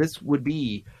 This would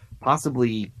be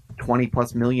possibly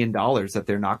 $20+ million that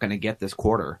they're not going to get this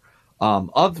quarter,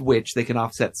 of which they can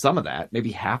offset some of that,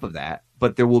 maybe half of that.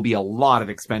 But there will be a lot of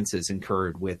expenses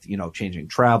incurred with, changing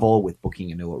travel, with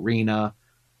booking a new arena,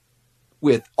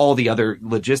 with all the other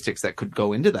logistics that could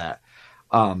go into that.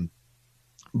 And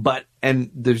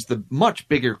there's the much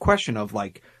bigger question of,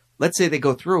 like, let's say they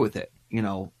go through with it,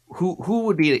 who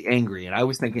would be angry? And I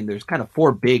was thinking there's kind of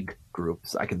 4 big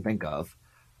groups I can think of.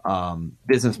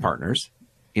 Business partners,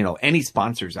 any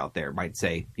sponsors out there might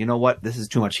say, you know what, this is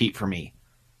too much heat for me.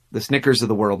 The Snickers of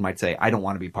the world might say, I don't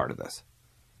want to be part of this.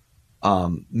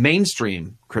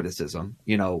 Mainstream criticism,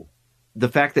 the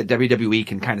fact that WWE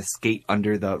can kind of skate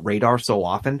under the radar so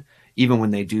often, even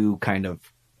when they do kind of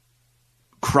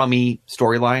crummy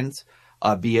storylines,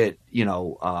 be it,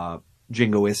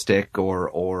 jingoistic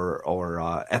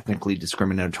or ethnically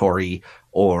discriminatory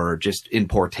or just in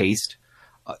poor taste.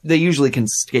 They usually can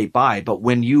skate by, but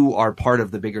when you are part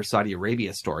of the bigger Saudi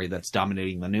Arabia story that's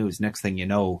dominating the news, next thing you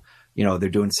know, they're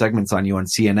doing segments on you on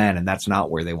CNN, and that's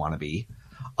not where they want to be.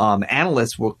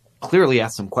 Analysts will clearly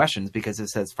ask some questions because it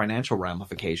says financial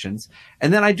ramifications.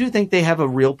 And then I do think they have a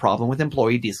real problem with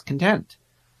employee discontent.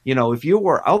 If you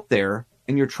were out there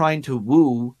and you're trying to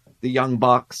woo the Young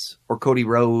Bucks or Cody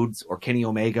Rhodes or Kenny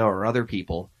Omega or other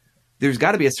people, there's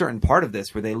got to be a certain part of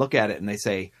this where they look at it and they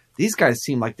say, these guys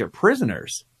seem like they're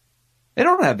prisoners. They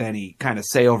don't have any kind of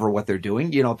say over what they're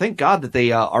doing. Thank God that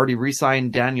they already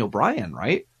re-signed Daniel Bryan,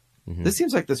 right? Mm-hmm. This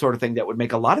seems like the sort of thing that would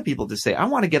make a lot of people just say, I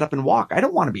want to get up and walk. I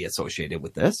don't want to be associated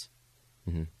with this.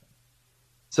 Mm-hmm.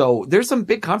 So there's some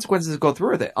big consequences that go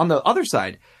through with it. On the other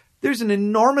side, there's an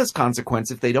enormous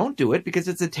consequence if they don't do it, because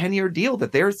it's a 10-year deal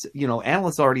that there's,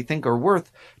 analysts already think are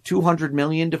worth $200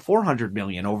 million to $400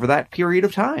 million over that period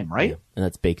of time, right? Yeah. And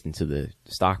that's baked into the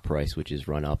stock price, which is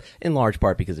run up in large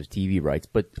part because of TV rights,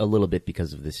 but a little bit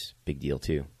because of this big deal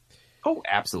too. Oh,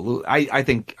 absolutely. I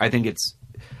think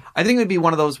it would be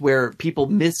one of those where people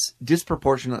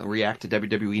disproportionately react to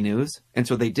WWE news, and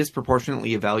so they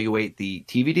disproportionately evaluate the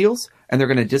TV deals, and they're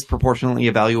going to disproportionately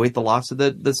evaluate the loss of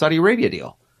the Saudi Arabia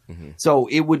deal. Mm-hmm. So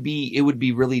it would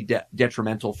be really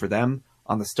detrimental for them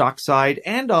on the stock side,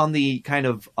 and on the kind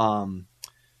of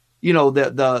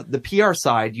the PR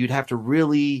side. You'd have to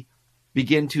really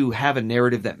begin to have a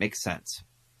narrative that makes sense.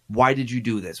 Why did you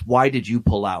do this? Why did you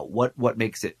pull out? What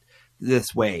makes it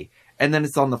this way? And then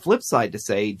it's on the flip side to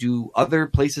say, do other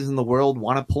places in the world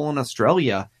want to pull in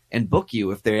Australia and book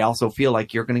you if they also feel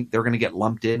like they're going to get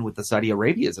lumped in with the Saudi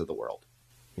Arabias of the world?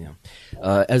 Yeah.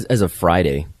 As of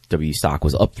Friday, W stock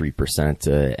was up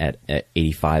 3% at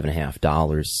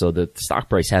 $85.50. So the stock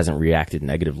price hasn't reacted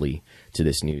negatively to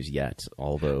this news yet.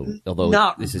 Although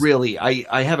not really.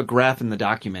 I have a graph in the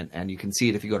document, and you can see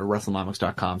it if you go to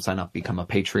WrestleNomics.com, sign up, become a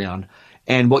Patreon,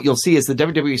 And what you'll see is the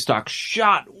WWE stock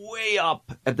shot way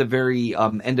up at the very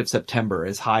end of September,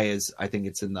 as high as I think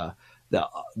it's in the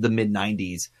mid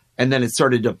 90s. And then it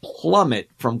started to plummet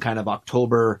from kind of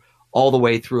October all the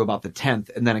way through about the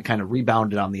 10th. And then it kind of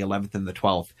rebounded on the 11th and the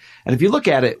 12th. And if you look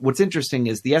at it, what's interesting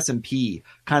is the S&P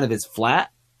kind of is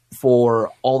flat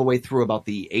for all the way through about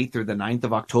the 8th or the 9th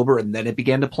of October. And then it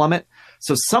began to plummet.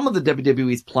 So some of the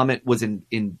WWE's plummet was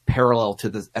in parallel to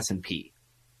the S&P.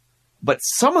 But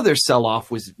some of their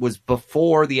sell-off was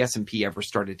before the S&P ever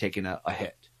started taking a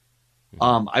hit.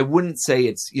 I wouldn't say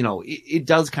it's, it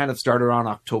does kind of start around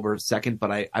October 2nd,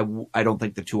 but I don't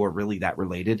think the two are really that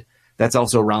related. That's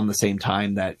also around the same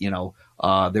time that,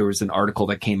 there was an article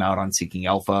that came out on Seeking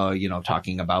Alpha,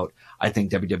 talking about, I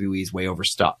think WWE is way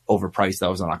overpriced. That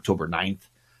was on October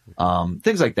 9th.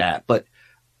 Things like that. But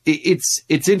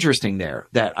it's interesting there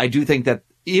that I do think that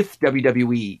if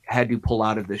WWE had to pull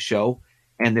out of this show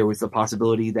and there was the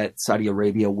possibility that Saudi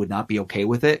Arabia would not be okay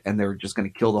with it and they're just going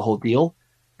to kill the whole deal,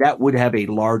 that would have a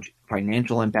large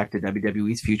financial impact to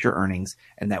WWE's future earnings,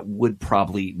 and that would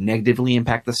probably negatively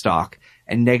impact the stock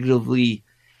and negatively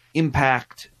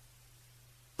impact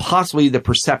possibly the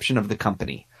perception of the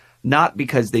company. Not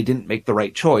because they didn't make the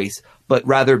right choice, but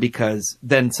rather because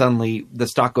then suddenly the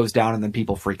stock goes down and then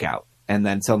people freak out. And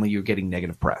then suddenly you're getting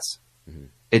negative press. Mm-hmm.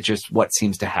 It's just what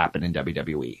seems to happen in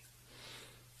WWE.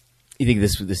 You think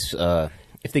this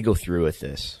if they go through with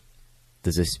this,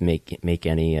 does this make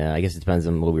any, I guess it depends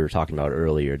on what we were talking about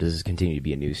earlier. Does this continue to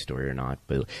be a news story or not?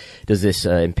 But does this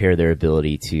impair their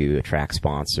ability to attract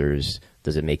sponsors?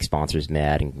 Does it make sponsors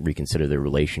mad and reconsider their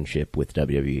relationship with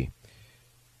WWE?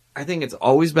 I think it's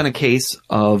always been a case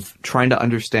of trying to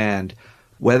understand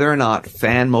whether or not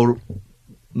fan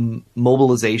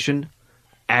mobilization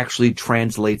actually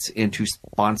translates into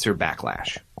sponsor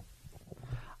backlash.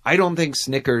 I don't think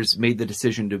Snickers made the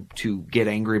decision to get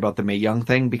angry about the Mae Young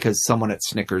thing because someone at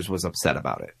Snickers was upset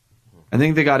about it. I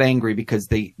think they got angry because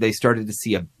they started to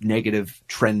see a negative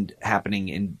trend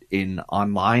happening in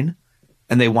online,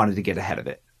 and they wanted to get ahead of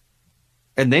it.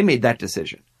 And they made that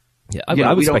decision. Yeah,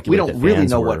 I would speculate we don't really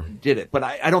know were... what did it, but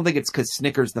I don't think it's because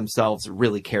Snickers themselves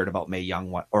really cared about Mae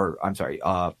Young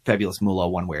Fabulous Moolah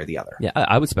one way or the other. Yeah,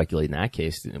 I would speculate in that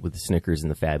case with the Snickers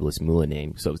and the Fabulous Moolah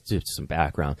name. So just some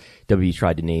background, WWE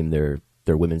tried to name their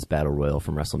women's battle royal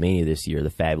from WrestleMania this year the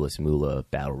Fabulous Moolah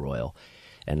Battle Royal,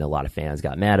 and a lot of fans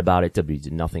got mad about it. WWE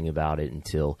did nothing about it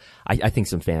until I think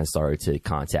some fans started to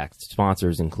contact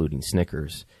sponsors, including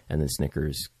Snickers, and then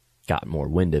Snickers got more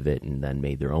wind of it and then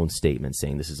made their own statement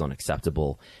saying this is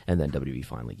unacceptable, and then WWE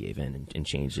finally gave in and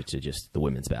changed it to just the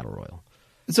Women's Battle Royal.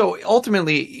 So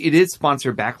ultimately, it is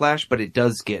sponsor backlash, but it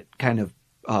does get kind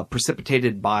of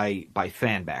precipitated by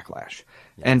fan backlash.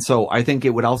 Yeah. And so I think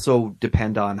it would also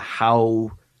depend on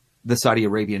how the Saudi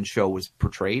Arabian show was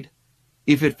portrayed.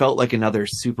 If it felt like another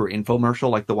super infomercial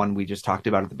like the one we just talked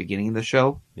about at the beginning of the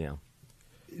show, yeah,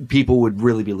 people would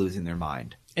really be losing their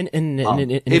mind. But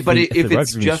if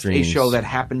it's just a show that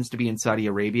happens to be in Saudi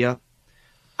Arabia,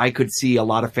 I could see a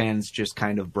lot of fans just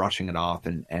kind of brushing it off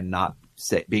and not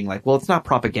being like, well, it's not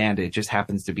propaganda. It just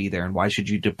happens to be there. And why should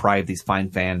you deprive these fine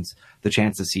fans the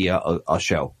chance to see a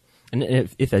show? And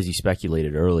if, as you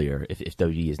speculated earlier, if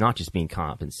WWE is not just being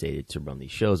compensated to run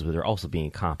these shows, but they're also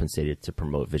being compensated to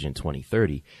promote Vision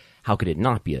 2030, how could it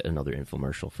not be another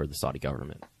infomercial for the Saudi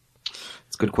government?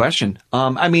 It's a good question.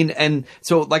 And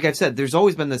so, like I've said, there's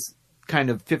always been this kind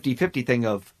of 50-50 thing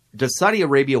of, does Saudi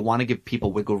Arabia want to give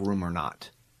people wiggle room or not?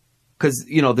 Because,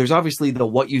 there's obviously the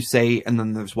what you say, and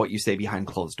then there's what you say behind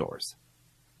closed doors.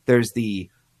 There's the,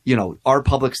 our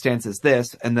public stance is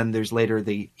this, and then there's later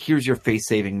the, here's your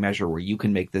face-saving measure where you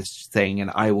can make this thing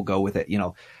and I will go with it,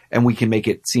 and we can make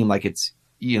it seem like it's,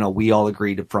 we all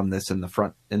agreed from this in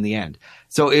the end.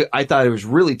 So I thought it was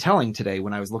really telling today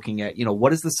when I was looking at,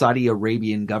 what is the Saudi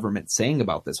Arabian government saying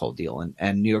about this whole deal?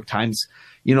 And New York Times,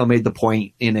 made the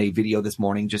point in a video this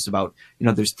morning just about,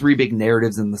 there's three big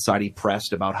narratives in the Saudi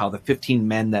press about how the 15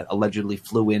 men that allegedly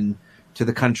flew in to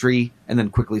the country and then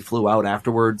quickly flew out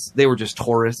afterwards, they were just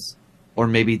tourists, or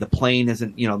maybe the plane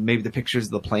isn't, maybe the pictures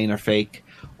of the plane are fake,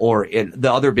 or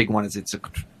the other big one is it's a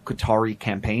Qatari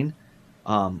campaign.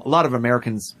 A lot of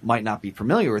Americans might not be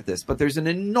familiar with this, but there's an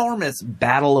enormous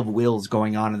battle of wills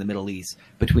going on in the Middle East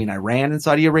between Iran and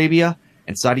Saudi Arabia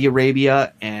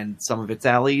and some of its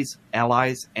allies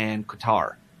and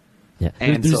Qatar. Yeah,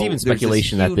 and there's even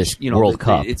speculation that this World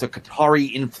Cup, it's a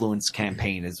Qatari influence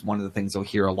campaign, is one of the things you'll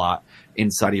hear a lot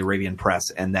in Saudi Arabian press,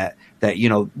 and that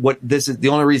what this is, the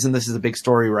only reason this is a big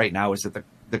story right now is that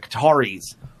the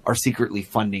Qataris are secretly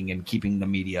funding and keeping the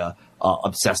media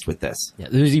obsessed with this. Yeah,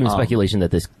 there's even speculation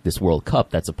that this World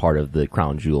Cup, that's a part of the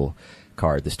Crown Jewel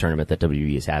card, this tournament that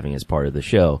WWE is having as part of the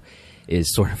show,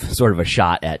 is sort of a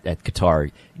shot at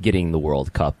Qatar getting the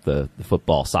World Cup, the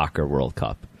football soccer World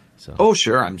Cup. So. Oh,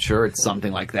 sure. I'm sure it's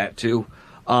something like that too.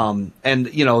 And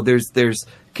there's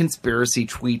conspiracy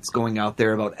tweets going out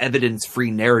there about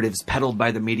evidence-free narratives peddled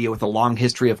by the media with a long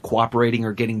history of cooperating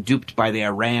or getting duped by the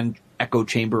Iran echo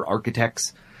chamber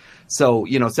architects. So,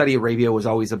 Saudi Arabia was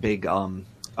always a big, they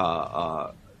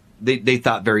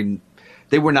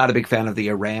were not a big fan of the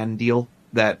Iran deal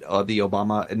that the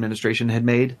Obama administration had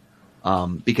made,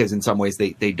 because in some ways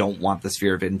they don't want the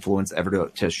sphere of influence ever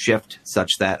to shift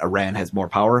such that Iran has more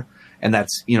power. And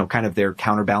that's, kind of their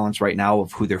counterbalance right now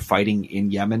of who they're fighting in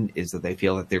Yemen, is that they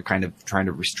feel that they're kind of trying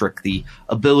to restrict the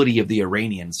ability of the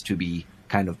Iranians to be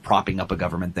kind of propping up a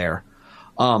government there.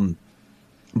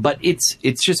 But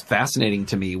it's just fascinating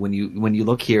to me when you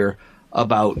look here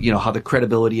about, how the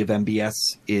credibility of MBS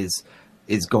is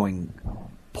going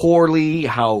poorly,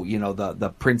 how,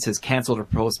 the prince has canceled or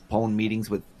postponed meetings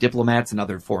with diplomats and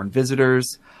other foreign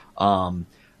visitors.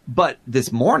 But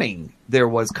this morning there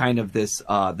was kind of this,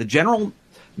 the general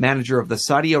manager of the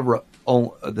Saudi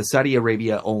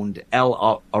Arabia owned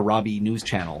Al Arabi news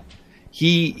channel.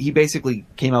 He basically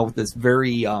came out with this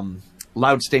very,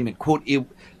 loud statement, quote,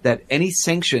 that any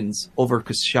sanctions over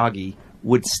Khashoggi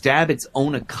would stab its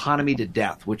own economy to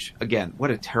death, which, again, what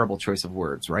a terrible choice of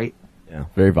words, right? Yeah,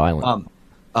 very violent.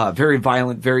 Very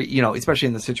violent, very, especially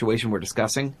in the situation we're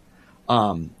discussing.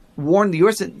 Warned the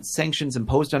U.S. sanctions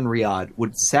imposed on Riyadh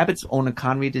would stab its own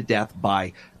economy to death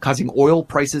by causing oil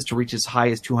prices to reach as high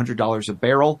as $200 a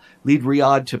barrel, lead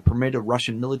Riyadh to permit a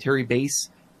Russian military base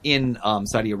in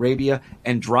Saudi Arabia,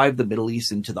 and drive the Middle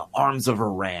East into the arms of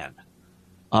Iran.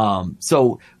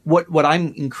 So what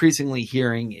I'm increasingly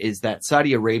hearing is that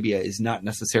Saudi Arabia is not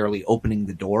necessarily opening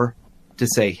the door to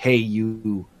say, hey,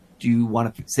 do you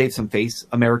want to save some face,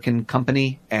 American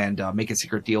company, and make a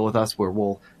secret deal with us where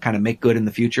we'll kind of make good in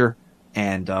the future,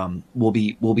 and we'll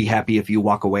be happy if you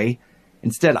walk away.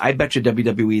 Instead, I bet you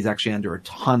WWE is actually under a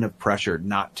ton of pressure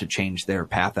not to change their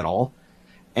path at all.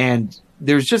 And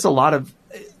there's just a lot of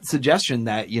suggestion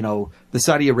that, the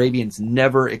Saudi Arabians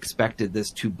never expected this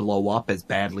to blow up as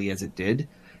badly as it did.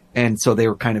 And so they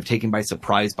were kind of taken by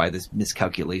surprise by this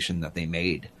miscalculation that they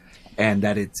made. And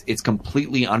that it's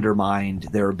completely undermined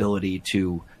their ability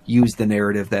to use the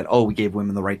narrative that, we gave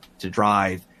women the right to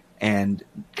drive, and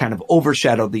kind of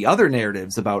overshadowed the other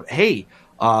narratives about, hey,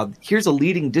 here's a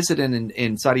leading dissident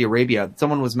in Saudi Arabia.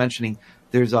 Someone was mentioning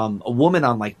there's a woman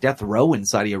on like death row in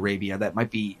Saudi Arabia that might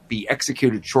be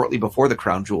executed shortly before the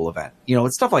Crown Jewel event.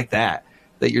 It's stuff like that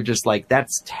you're just like,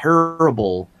 that's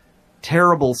terrible,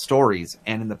 terrible stories.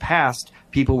 And in the past,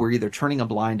 people were either turning a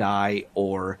blind eye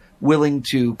or willing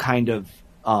to kind of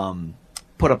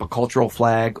put up a cultural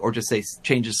flag or just say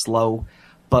change is slow.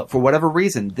 But for whatever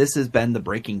reason, this has been the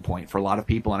breaking point for a lot of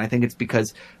people. And I think it's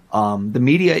because the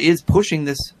media is pushing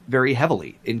this very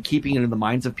heavily in keeping it in the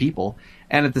minds of people.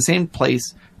 And at the same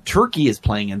place, Turkey is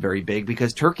playing in very big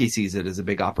because Turkey sees it as a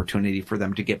big opportunity for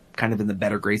them to get kind of in the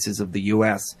better graces of the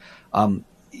U.S.,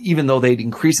 even though they'd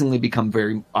increasingly become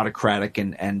very autocratic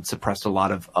and suppressed a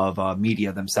lot of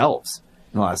media themselves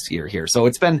in the last year here. So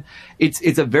it's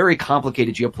a very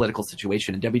complicated geopolitical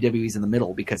situation, and WWE's in the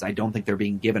middle because I don't think they're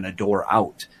being given a door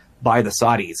out by the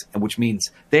Saudis, which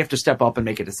means they have to step up and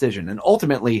make a decision. And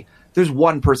ultimately, there's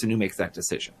one person who makes that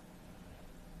decision.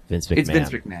 Vince McMahon. It's Vince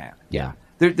McMahon. Yeah.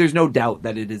 There's no doubt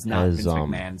that it is not Vince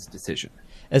McMahon's decision.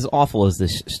 As awful as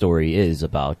this story is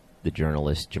about the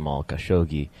journalist Jamal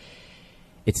Khashoggi,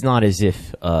 it's not as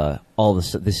if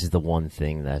this is the one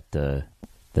thing that the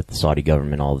Saudi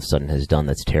government all of a sudden has done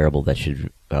that's terrible that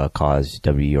should cause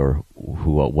WWE or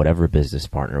whatever business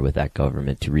partner with that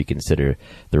government to reconsider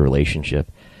the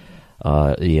relationship.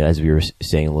 As we were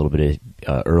saying a little bit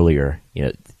earlier,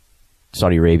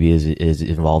 Saudi Arabia is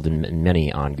involved in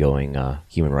many ongoing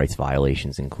human rights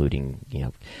violations, including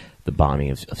the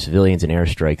bombing of civilians and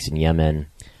airstrikes in Yemen,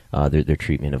 their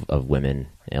treatment of women,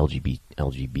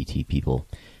 LGBT people,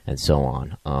 and so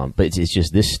on. But it's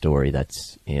just this story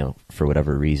that's, for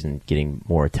whatever reason, getting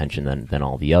more attention than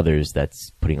all the others.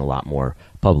 That's putting a lot more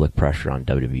public pressure on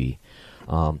WWE.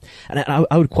 And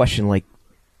I would question, like,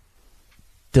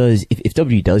 if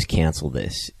WWE does cancel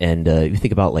this, and you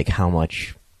think about like how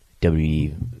much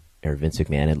WWE or Vince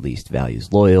McMahon at least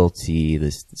values loyalty.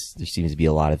 There seems to be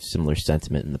a lot of similar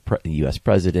sentiment in the U.S.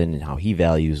 president and how he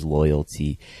values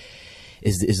loyalty.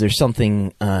 Is there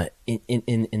something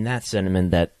in that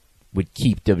sentiment that would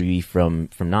keep WWE from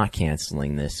not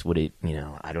canceling this? Would it,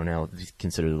 I don't know,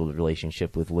 consider the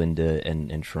relationship with Linda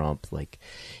and Trump? Like,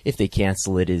 if they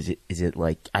cancel it, is it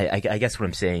like, I guess what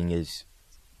I'm saying is,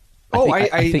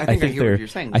 I think I hear what you're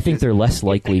saying. I think they're less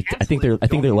likely. I think they're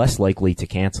less likely to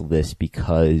cancel this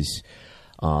because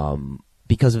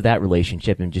of that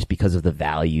relationship and just because of the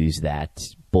values that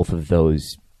both of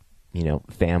those,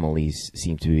 families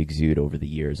seem to exude over the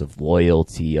years of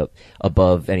loyalty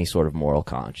above any sort of moral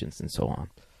conscience and so on.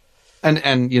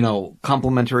 And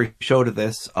complimentary show to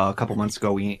this, a couple months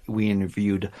ago, we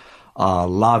interviewed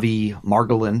Lavi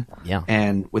Margolin,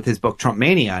 and with his book Trump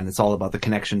Mania, and it's all about the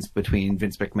connections between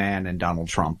Vince McMahon and Donald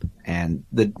Trump and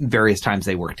the various times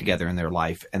they worked together in their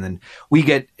life. And then we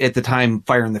get, at the time,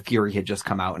 Fire and the Fury had just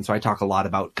come out, and so I talk a lot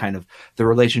about kind of the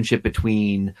relationship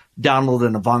between Donald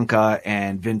and Ivanka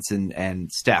and Vince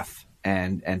and Steph,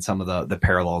 and some of the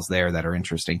parallels there that are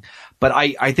interesting. But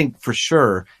I think for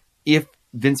sure, if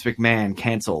Vince McMahon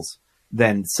cancels,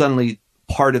 then suddenly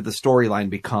part of the storyline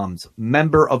becomes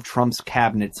member of Trump's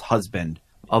cabinet's husband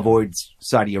avoids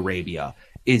Saudi Arabia.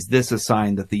 Is this a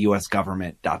sign that the U.S.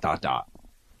 government ...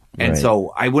 And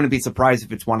so I wouldn't be surprised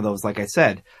if it's one of those, like I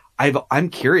said, I'm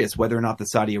curious whether or not the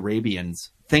Saudi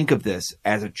Arabians think of this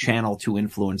as a channel to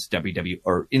influence WWE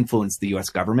or influence the U.S.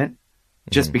 government,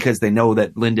 just because they know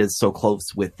that Linda is so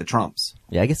close with the Trumps.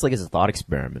 Yeah, I guess as a thought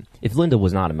experiment, if Linda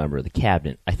was not a member of the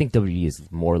cabinet, I think WWE is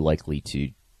more likely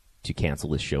to cancel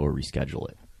this show or reschedule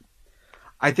it.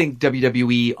 I think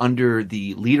WWE, under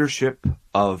the leadership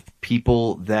of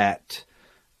people that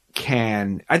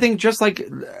can, I think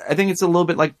it's a little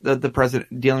bit like the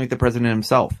president, dealing with the president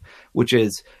himself, which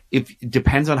is, it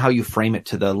depends on how you frame it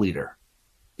to the leader.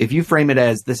 If you frame it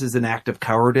as this is an act of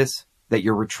cowardice, that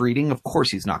you're retreating, of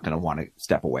course he's not going to want to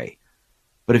step away.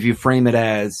 But if you frame it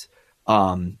as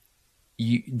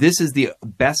this is the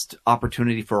best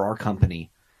opportunity for our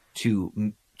company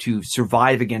to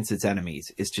survive against its enemies,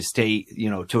 is to stay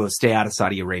out of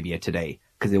Saudi Arabia today,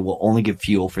 because it will only give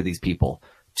fuel for these people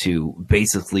to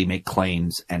basically make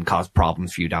claims and cause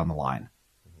problems for you down the line.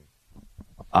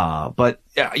 But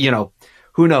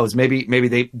who knows? Maybe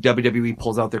WWE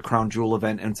pulls out their crown jewel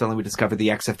event and suddenly we discover the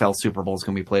XFL Super Bowl is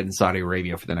going to be played in Saudi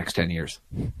Arabia for the next 10 years.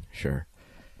 Sure.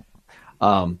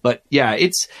 But yeah,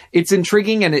 it's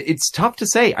intriguing and it's tough to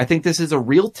say. I think this is a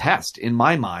real test in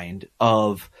my mind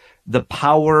of the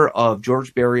power of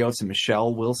George Barrios and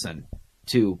Michelle Wilson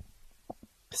to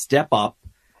step up.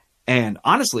 And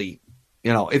honestly,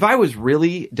 if I was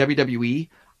really WWE,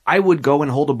 I would go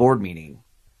and hold a board meeting.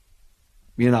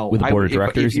 With the board of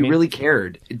directors, if you really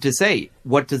cared, to say,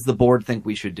 what does the board think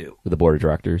we should do? With the board of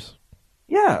directors?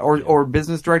 Yeah, or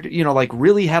business director,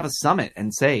 really have a summit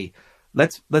and say,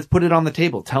 let's put it on the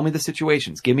table. Tell me the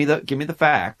situations. Give me the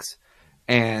facts.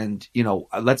 And,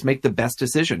 let's make the best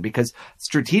decision, because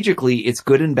strategically it's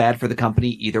good and bad for the company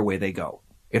either way they go.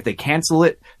 If they cancel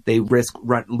it, they risk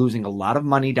losing a lot of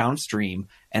money downstream,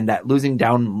 and that losing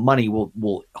down money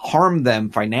will harm them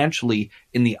financially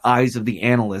in the eyes of the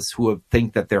analysts who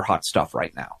think that they're hot stuff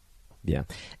right now. Yeah.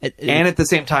 And at the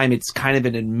same time, it's kind of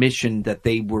an admission that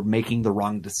they were making the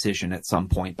wrong decision at some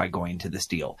point by going to this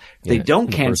deal. If they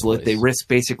don't cancel it, they risk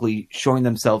basically showing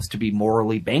themselves to be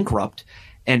morally bankrupt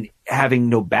and having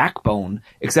no backbone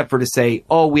except for to say,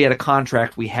 oh, we had a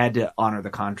contract, we had to honor the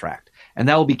contract. And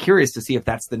that will be curious to see if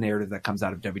that's the narrative that comes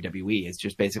out of WWE. It's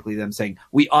just basically them saying,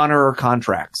 we honor our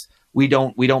contracts. We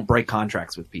don't break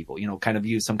contracts with people, kind of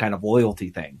use some kind of loyalty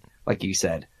thing, like you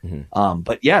said. Mm-hmm.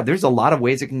 But yeah, there's a lot of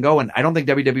ways it can go. And I think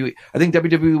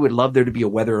WWE would love there to be a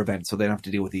weather event so they don't have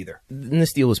to deal with either. And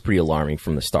this deal was pretty alarming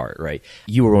from the start, right?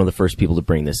 You were one of the first people to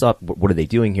bring this up. What are they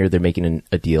doing here? They're making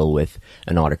a deal with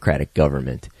an autocratic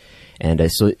government. And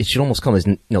so it should almost come as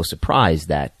no surprise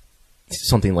that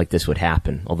something like this would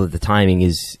happen, although the timing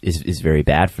is very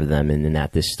bad for them, and in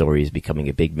that this story is becoming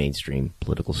a big mainstream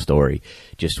political story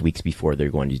just weeks before they're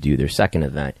going to do their second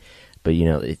event. But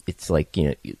it's like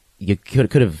you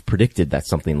could have predicted that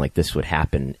something like this would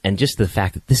happen, and just the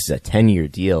fact that this is a 10-year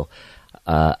deal.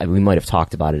 We might have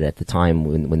talked about it at the time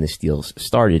when this deal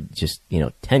started. Just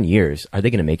 10 years. Are they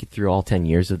going to make it through all 10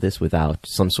 years of this without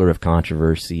some sort of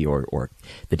controversy or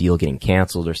the deal getting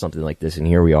canceled or something like this? And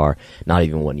here we are, not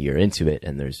even 1 year into it,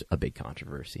 and there's a big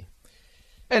controversy.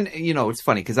 And it's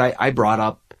funny because I brought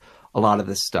up a lot of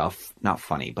this stuff. Not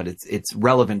funny, but it's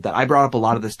relevant that I brought up a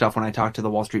lot of this stuff when I talked to the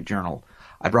Wall Street Journal.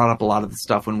 I brought up a lot of the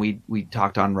stuff when we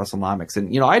talked on WrestleNomics.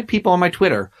 And, I had people on my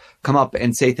Twitter come up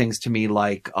and say things to me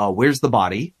like, where's the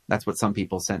body? That's what some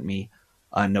people sent me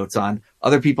notes on.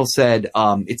 Other people said,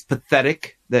 it's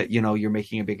pathetic that, you're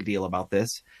making a big deal about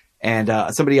this. And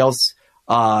somebody else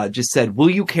just said, will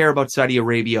you care about Saudi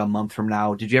Arabia a month from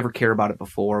now? Did you ever care about it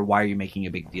before? Why are you making a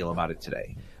big deal about it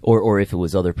today? Or if it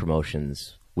was other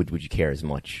promotions, would you care as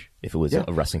much if it was a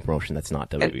wrestling promotion that's not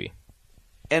WWE?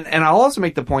 And I'll also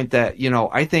make the point that,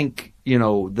 I think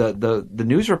the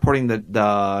news reporting that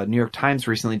the New York Times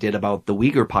recently did about the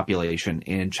Uyghur population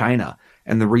in China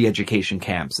and the re-education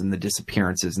camps and the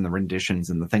disappearances and the renditions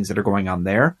and the things that are going on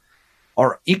there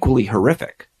are equally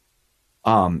horrific.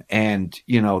 And,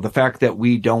 the fact that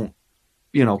we don't,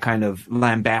 kind of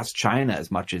lambast China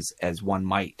as much as one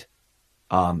might,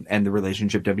 and the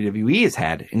relationship WWE has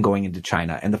had in going into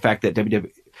China, and the fact that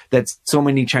that's so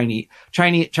many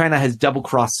China has double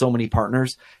crossed so many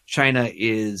partners. China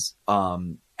is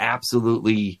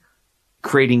absolutely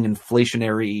creating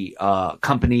inflationary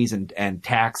companies and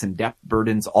tax and debt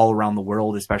burdens all around the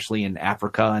world, especially in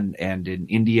Africa and in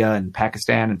India and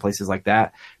Pakistan and places like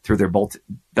that through their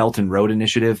Belt and Road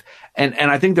Initiative. And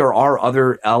I think there are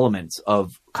other elements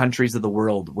of countries of the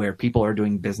world where people are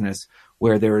doing business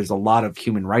where there is a lot of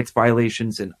human rights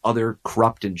violations and other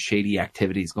corrupt and shady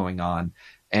activities going on.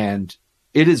 And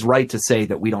it is right to say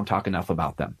that we don't talk enough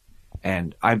about them.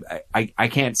 And I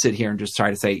can't sit here and just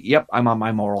try to say, yep, I'm on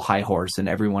my moral high horse and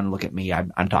everyone look at me.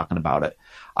 I'm talking about it.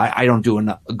 I don't do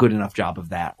a good enough job of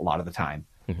that a lot of the time,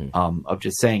 of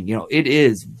just saying, it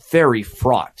is very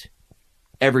fraught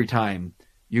every time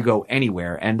you go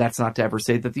anywhere. And that's not to ever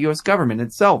say that the U.S. government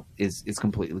itself is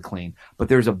completely clean. But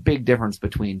there's a big difference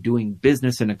between doing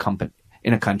business in a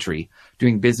country,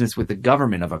 doing business with the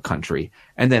government of a country,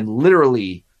 and then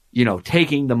literally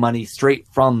taking the money straight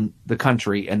from the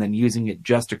country and then using it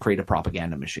just to create a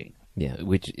propaganda machine. Yeah,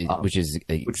 which is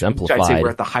exemplified. Which I'd say we're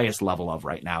at the highest level of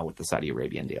right now with the Saudi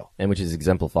Arabian deal. And which is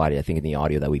exemplified, I think, in the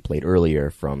audio that we played earlier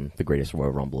from the Greatest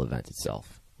Royal Rumble event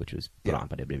itself, which was put on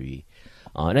by WWE.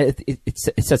 And it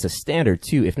sets a standard,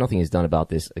 too. If nothing is done about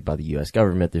this by the U.S.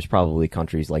 government, there's probably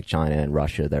countries like China and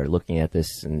Russia that are looking at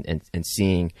this and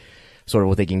seeing sort of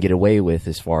what they can get away with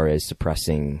as far as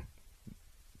suppressing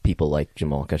people like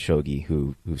Jamal Khashoggi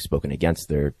who've spoken against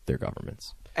their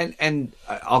governments. And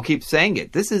I'll keep saying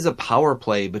it. This is a power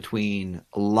play between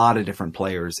a lot of different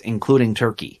players, including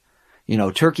Turkey.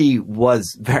 Turkey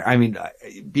was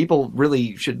people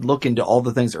really should look into all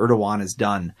the things Erdogan has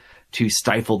done to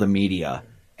stifle the media.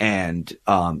 And,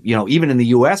 even in the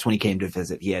U.S. when he came to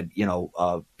visit, he had,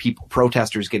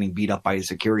 protesters getting beat up by his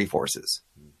security forces.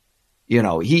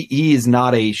 He is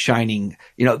not a shining,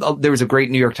 there was a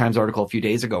great New York Times article a few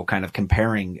days ago kind of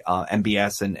comparing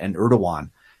MBS and Erdogan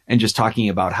and just talking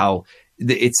about how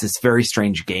it's this very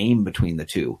strange game between the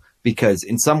two, because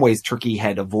in some ways Turkey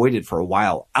had avoided for a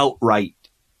while outright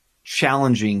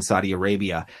challenging Saudi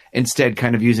Arabia, instead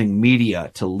kind of using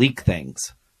media to leak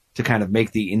things to kind of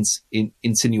make the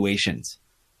insinuations.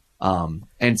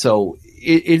 And so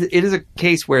it is a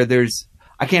case where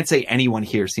I can't say anyone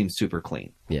here seems super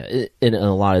clean. Yeah, and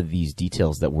a lot of these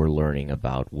details that we're learning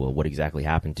about, what exactly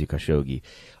happened to Khashoggi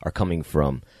are coming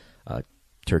from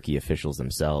Turkey officials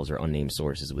themselves or unnamed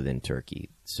sources within Turkey.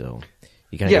 So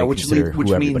you kind of which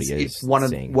means if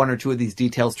one or two of these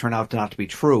details turn out not to be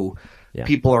true,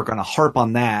 people are going to harp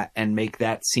on that and make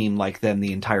that seem like then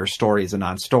the entire story is a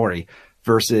non-story.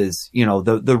 Versus,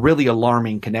 the really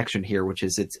alarming connection here, which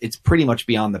is it's pretty much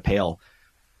beyond the pale.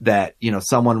 That,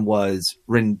 someone was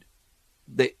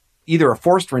either a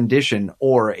forced rendition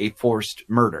or a forced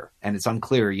murder. And it's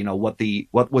unclear,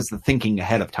 what was the thinking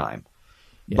ahead of time.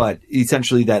 Yeah. But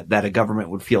essentially that a government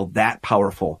would feel that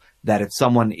powerful that if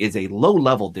someone is a low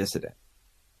level dissident,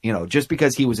 just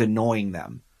because he was annoying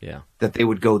them, that they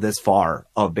would go this far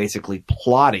of basically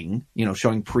plotting,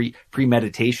 showing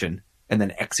premeditation and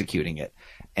then executing it.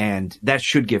 And that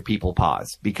should give people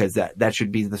pause, because that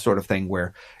should be the sort of thing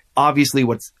where obviously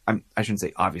I shouldn't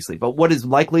say obviously, but what is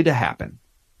likely to happen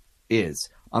is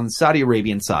on the Saudi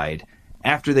Arabian side,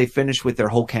 after they finish with their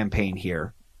whole campaign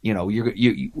here,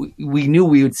 we knew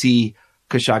we would see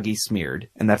Khashoggi smeared,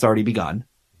 and that's already begun.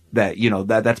 That,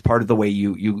 that's part of the way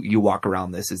you walk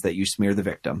around this, is that you smear the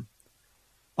victim.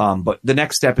 But the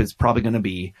next step is probably going to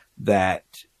be that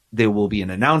there will be an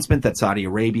announcement that Saudi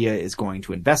Arabia is going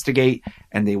to investigate,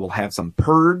 and they will have some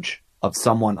purge of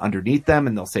someone underneath them,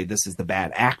 and they'll say this is the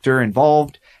bad actor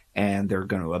involved, and they're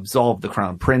going to absolve the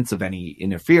crown prince of any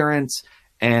interference,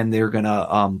 and they're going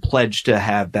to pledge to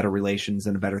have better relations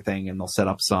and a better thing, and they'll set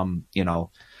up some,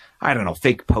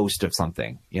 fake post of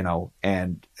something,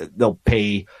 and they'll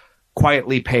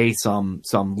quietly pay some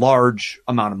large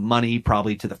amount of money,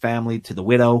 probably to the family, to the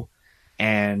widow,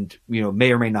 and,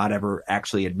 may or may not ever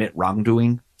actually admit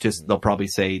wrongdoing. Just they'll probably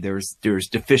say there's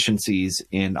deficiencies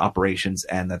in operations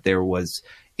and that there was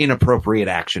inappropriate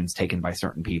actions taken by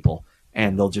certain people,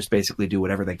 and they'll just basically do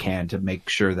whatever they can to make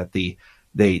sure that they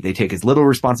take as little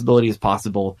responsibility as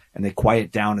possible, and they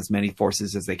quiet down as many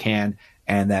forces as they can,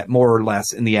 and that more or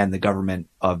less in the end the government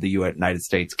of the United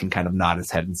States can kind of nod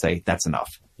its head and say that's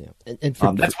enough. Yeah. And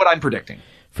for, that's what I'm predicting.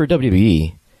 For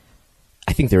WWE,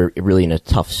 I think they're really in a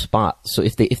tough spot. So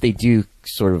if they do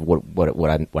sort of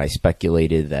what I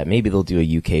speculated, that maybe they'll do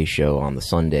a UK show on the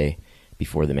Sunday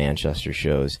before the Manchester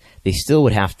shows, they still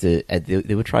would have to,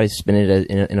 they would try to spin it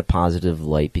in a positive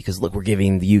light, because look, we're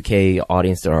giving the UK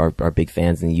audience that are big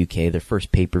fans in the UK their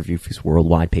first pay-per-view,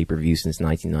 worldwide pay-per-view since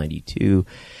 1992.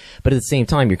 But at the same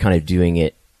time, you're kind of doing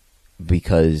it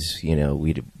because,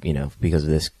 because of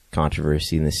this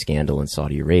controversy and this scandal in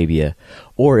Saudi Arabia.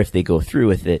 Or if they go through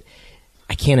with it,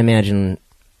 I can't imagine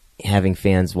having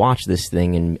fans watch this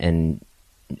thing and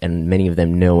many of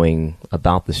them knowing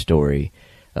about the story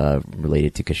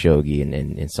related to Khashoggi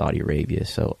in Saudi Arabia.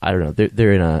 So I don't know.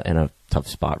 They're in a tough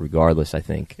spot regardless, I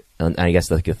think. And I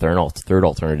guess like a third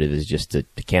alternative is just to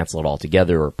cancel it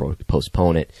altogether or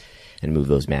postpone it and move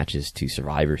those matches to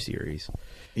Survivor Series.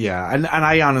 Yeah, and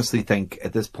I honestly think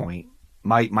at this point,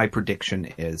 my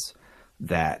prediction is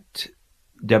that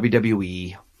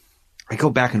WWE, I go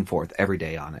back and forth every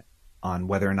day on it, on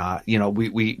whether or not,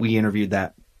 we interviewed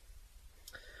that.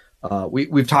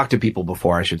 We've talked to people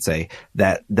before, I should say,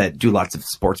 that do lots of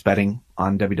sports betting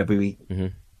on WWE. Mm-hmm.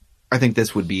 I think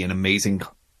this would be an amazing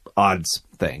odds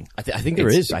thing. I think there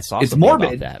is. I saw it's something morbid,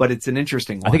 about that, but it's an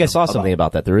interesting one. I think I saw something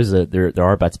about that. There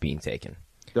are bets being taken.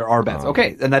 There are bets.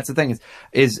 Okay, and that's the thing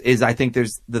is I think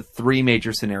there's the three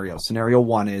major scenarios. Scenario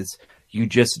one is you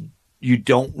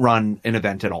don't run an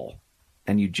event at all,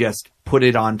 and you just put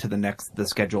it onto the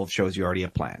schedule of shows you already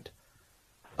have planned.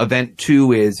 Event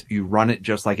 2 is you run it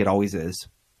just like it always is.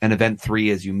 And event 3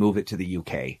 is you move it to the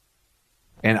UK.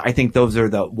 And I think those are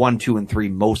the 1, 2, and 3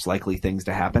 most likely things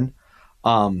to happen.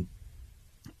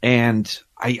 And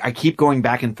I keep going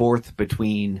back and forth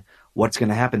between what's going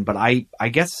to happen. But I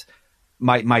guess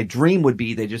my dream would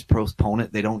be they just postpone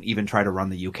it. They don't even try to run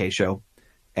the UK show.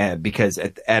 Because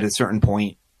at a certain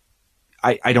point,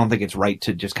 I don't think it's right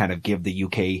to just kind of give the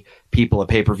UK people a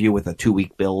pay-per-view with a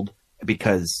 2-week build,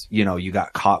 because you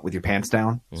got caught with your pants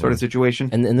down sort of situation.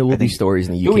 And there will be stories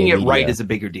in the UK doing it media. right is a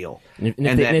bigger deal. And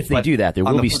if they do that, there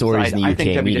will be stories in the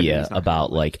UK media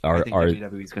about like I think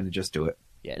WWE's going to just do it.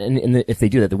 Yeah, and if they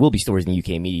do that, there will be stories in the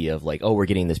UK media of like, oh, we're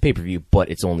getting this pay-per-view, but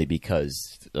it's only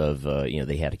because of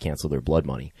they had to cancel their blood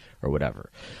money or whatever.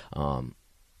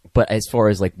 But as far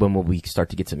as like when will we start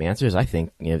to get some answers, I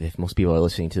think if most people are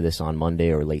listening to this on Monday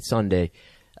or late Sunday,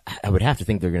 I would have to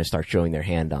think they're going to start showing their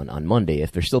hand on Monday.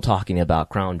 If they're still talking about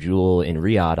Crown Jewel in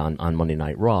Riyadh on Monday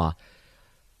Night Raw,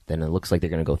 then it looks like they're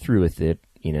going to go through with it,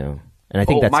 And I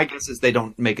think my guess is they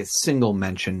don't make a single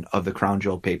mention of the Crown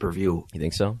Jewel pay-per-view. You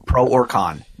think so? Pro or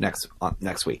con next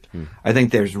week. I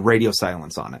think there's radio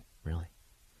silence on it. Really?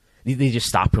 They just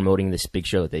stopped promoting this big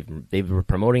show that they were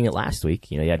promoting it last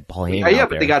week. You had Paul Heyman. Yeah,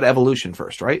 but they got Evolution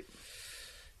first, right?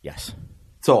 Yes.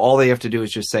 So all they have to do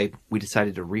is just say, we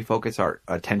decided to refocus our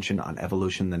attention on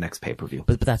Evolution, the next pay-per-view.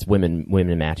 But that's women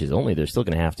matches only. They're still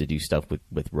going to have to do stuff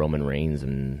with Roman Reigns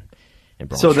and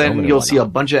Braun So Strowman then you'll see a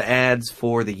bunch of ads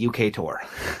for the UK tour.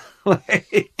 We'll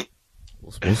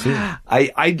see.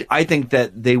 I think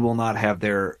that they will not have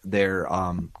their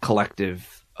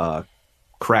collective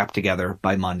crap together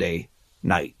by Monday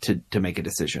night to make a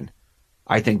decision.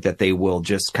 I think that they will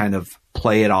just kind of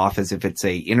play it off as if it's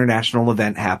a international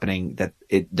event happening that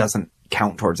it doesn't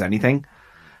count towards anything.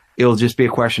 It'll just be a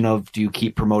question of, do you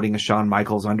keep promoting a Shawn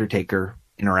Michaels Undertaker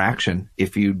interaction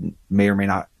if you may or may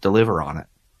not deliver on it?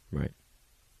 Right.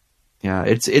 Yeah,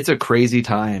 it's a crazy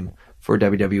time for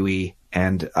WWE,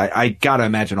 and I gotta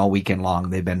imagine all weekend long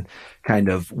they've been kind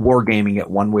of wargaming it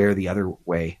one way or the other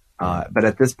way. But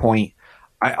at this point,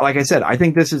 like I said, I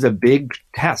think this is a big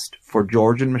test for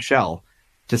George and Michelle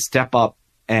to step up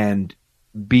and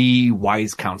be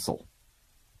wise counsel.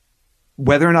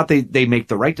 Whether or not they make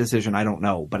the right decision, I don't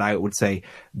know. But I would say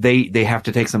they have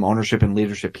to take some ownership and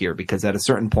leadership here, because at a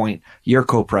certain point, you're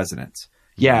co-presidents.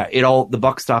 Yeah, the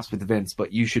buck stops with Vince,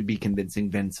 but you should be convincing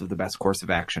Vince of the best course of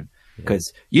action,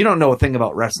 because you don't know a thing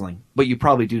about wrestling, but you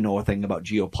probably do know a thing about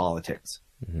geopolitics.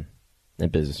 Mm-hmm.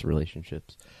 And business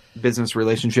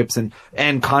relationships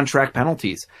and contract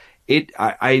penalties.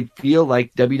 I feel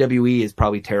like WWE is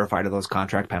probably terrified of those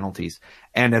contract penalties.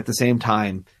 And at the same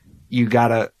time, you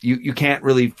can't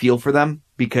really feel for them,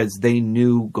 because they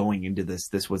knew going into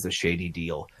this was a shady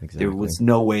deal. Exactly. There was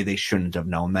no way they shouldn't have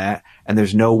known that. And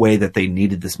there's no way that they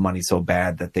needed this money so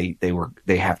bad that they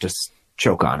have to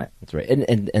choke on it. That's right.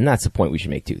 And that's the point we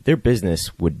should make too. Their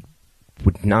business would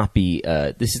not be,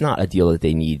 this is not a deal that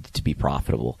they need to be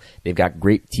profitable. They've got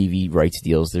great TV rights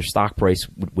deals. Their stock price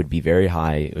would be very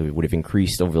high. It would have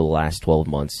increased over the last 12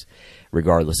 months,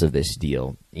 regardless of this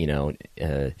deal.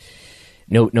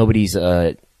 Nobody's,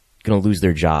 going to lose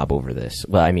their job over this.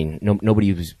 Well, I mean,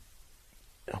 nobody was.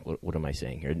 What am I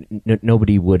saying here?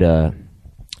 Nobody would.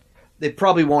 They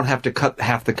probably won't have to cut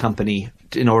half the company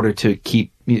in order to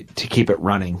keep it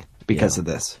running because of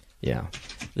this. Yeah,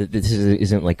 this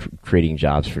isn't like creating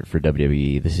jobs for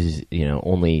WWE. This is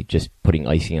only just putting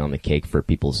icing on the cake for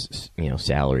people's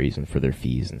salaries and for their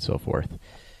fees and so forth.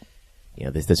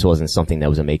 This wasn't something that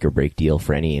was a make or break deal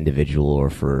for any individual or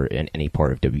for any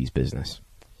part of WWE's business.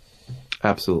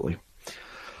 Absolutely.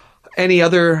 Any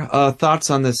other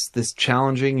thoughts on this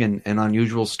challenging and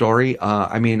unusual story?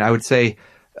 I mean, I would say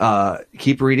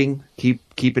keep reading,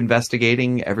 keep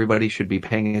investigating. Everybody should be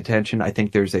paying attention. I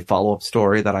think there's a follow-up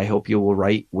story that I hope you will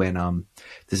write when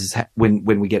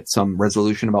when we get some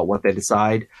resolution about what they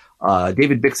decide.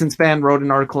 David Bixenspan wrote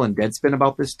an article in Deadspin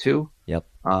about this too. Yep.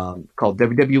 Called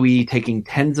WWE Taking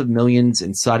Tens of Millions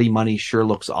in Saudi Money Sure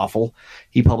Looks Awful.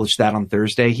 He published that on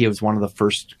Thursday. He was one of the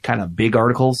first kind of big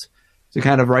articles to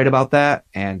kind of write about that.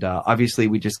 And obviously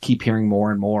we just keep hearing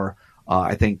more and more.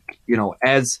 I think,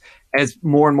 as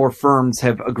more and more firms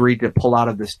have agreed to pull out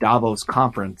of this Davos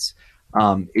conference,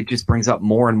 it just brings up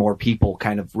more and more people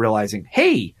kind of realizing,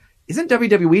 hey, isn't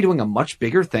WWE doing a much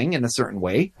bigger thing in a certain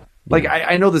way? Like,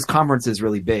 I know this conference is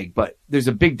really big, but there's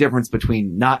a big difference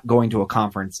between not going to a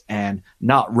conference and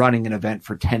not running an event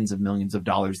for tens of millions of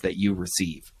dollars that you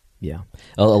receive. Yeah.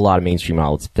 A lot of mainstream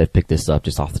outlets that picked this up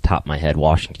just off the top of my head.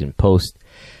 Washington Post,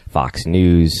 Fox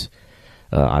News,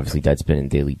 obviously Deadspin and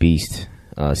Daily Beast,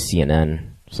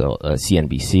 CNN, so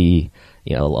CNBC.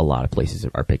 A lot of places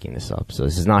are picking this up. So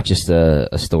this is not just a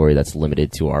story that's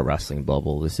limited to our wrestling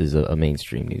bubble. This is a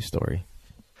mainstream news story.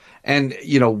 And,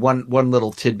 one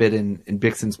little tidbit in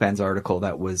Bixenspan's article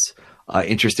that was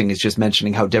interesting is just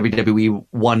mentioning how WWE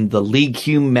won the League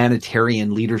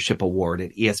Humanitarian Leadership Award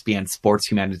at ESPN Sports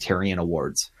Humanitarian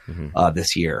Awards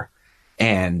this year.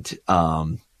 And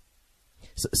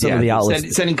some of the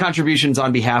outlets sending contributions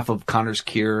on behalf of Connor's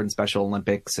Cure and Special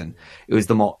Olympics. And it was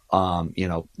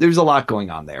there's a lot going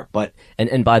on there. But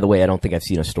and by the way, I don't think I've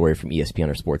seen a story from ESPN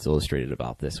or Sports Illustrated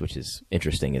about this, which is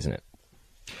interesting, isn't it?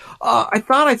 I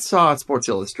thought I saw Sports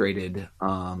Illustrated.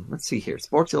 Let's see here.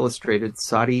 Sports Illustrated,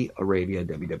 Saudi Arabia,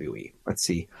 WWE. Let's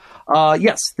see.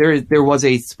 Yes, there was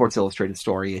a Sports Illustrated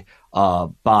story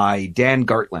by Dan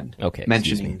Gartland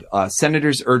mentioning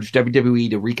senators urge WWE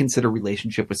to reconsider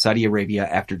relationship with Saudi Arabia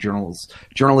after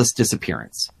journalist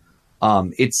disappearance.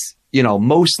 It's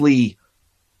mostly.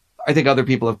 I think other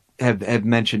people have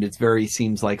mentioned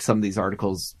seems like some of these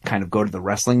articles kind of go to the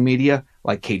wrestling media,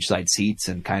 like Cage Side Seats,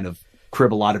 and kind of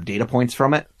crib a lot of data points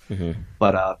from it.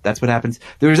 But that's what happens.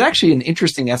 There was actually an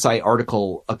interesting SI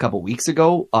article a couple weeks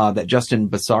ago that Justin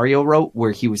Bassario wrote,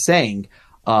 where he was saying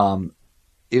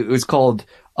it was called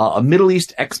A Middle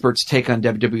East Expert's Take on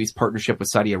WWE's Partnership with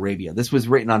Saudi Arabia. This was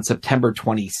written on September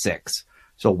 26,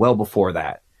 so well before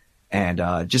that.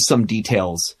 And just some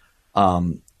details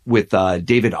with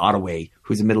David Ottaway,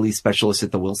 who's a Middle East specialist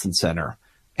at the Wilson Center.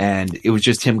 And it was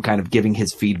just him kind of giving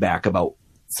his feedback about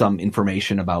some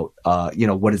information about,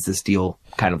 what does this deal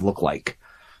kind of look like?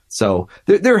 So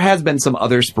there has been some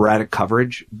other sporadic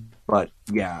coverage, but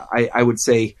yeah, I would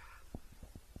say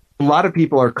a lot of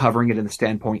people are covering it in the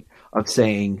standpoint of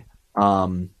saying,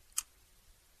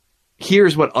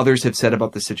 here's what others have said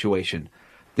about the situation.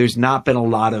 There's not been a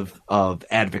lot of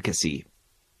advocacy,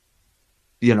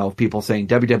 people saying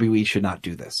WWE should not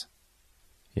do this.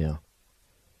 Yeah.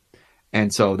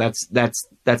 And so that's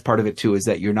part of it too, is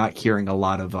that you're not hearing a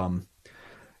lot of,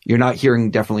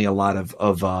 definitely a lot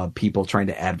of people trying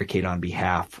to advocate on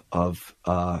behalf of,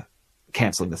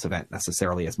 canceling this event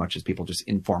necessarily, as much as people just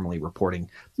informally reporting,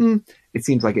 it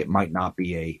seems like it might not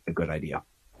be a good idea.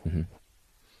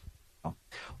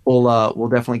 We'll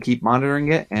definitely keep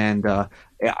monitoring it. And,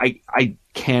 I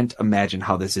can't imagine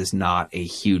how this is not a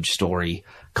huge story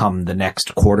come the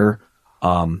next quarter.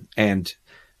 I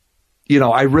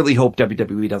really hope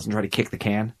WWE doesn't try to kick the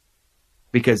can,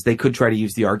 because they could try to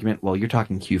use the argument, well, you're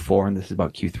talking Q4 and this is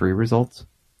about Q3 results.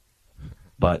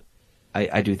 But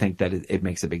I do think that it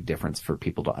makes a big difference for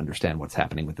people to understand what's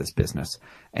happening with this business.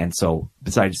 And so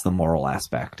besides the moral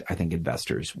aspect, I think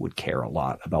investors would care a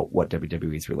lot about what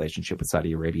WWE's relationship with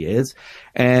Saudi Arabia is.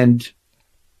 And,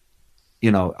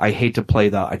 I hate to play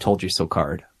the I told you so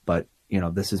card, but,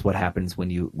 this is what happens when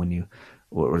you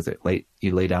what was it?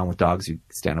 You lay down with dogs, you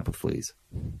stand up with fleas.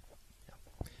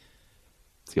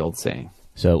 It's the old saying.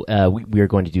 So we are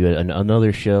going to do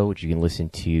another show, which you can listen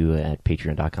to at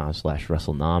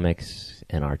patreon.com/WrestleNomics,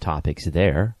 and our topics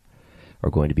there are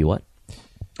going to be what?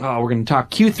 We're going to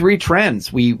talk Q3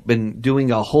 trends. We've been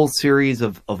doing a whole series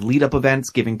of lead-up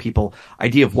events, giving people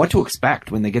idea of what to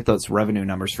expect when they get those revenue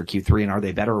numbers for Q3, and are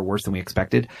they better or worse than we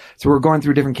expected? So we're going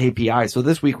through different KPIs. So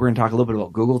this week we're going to talk a little bit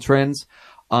about Google Trends.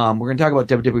 We're going to talk about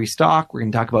WWE stock. We're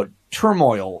going to talk about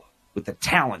turmoil with the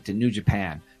talent in New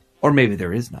Japan, or maybe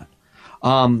there is none.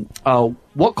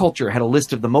 What Culture had a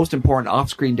list of the most important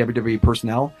off-screen WWE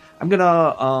personnel. I'm going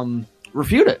to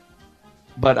refute it.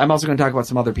 But I'm also going to talk about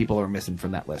some other people who are missing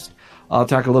from that list. I'll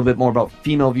talk a little bit more about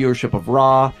female viewership of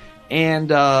Raw and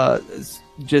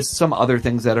just some other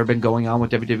things that have been going on with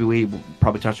WWE. We'll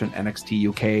probably touch on NXT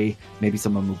UK, maybe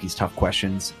some of Mookie's tough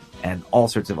questions, and all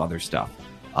sorts of other stuff.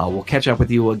 We'll catch up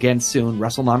with you again soon.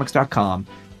 WrestleNomics.com.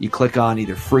 You click on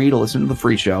either free to listen to the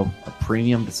free show or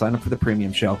premium to sign up for the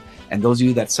premium show. And those of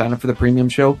you that sign up for the premium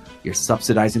show, you're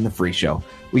subsidizing the free show.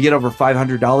 We get over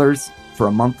 $500 for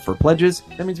a month for pledges.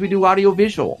 That means we do audio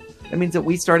visual. That means that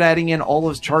we start adding in all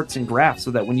those charts and graphs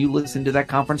so that when you listen to that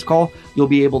conference call, you'll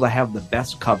be able to have the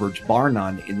best coverage, bar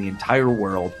none, in the entire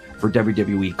world for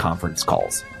WWE conference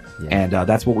calls. Yeah. And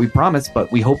that's what we promised,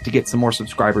 but we hope to get some more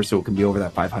subscribers so it can be over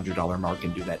that $500 mark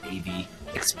and do that AV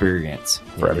experience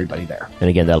for everybody there. And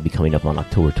again, that'll be coming up on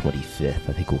October 25th.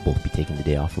 I think we'll both be taking the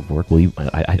day off of work. Well,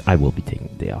 I will be taking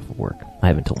the day off of work. I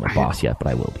haven't told my boss yet, but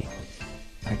I will be.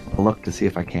 I'll look to see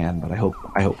if I can, but I hope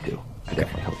to. I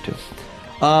definitely hope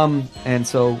to. And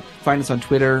so find us on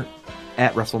Twitter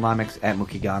at WrestleNomics, at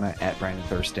Mookie Ghana, at Brandon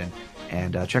Thurston,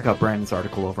 and check out Brandon's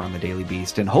article over on the Daily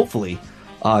Beast. And hopefully,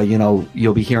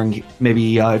 you'll be hearing,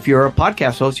 maybe if you're a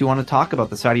podcast host, you want to talk about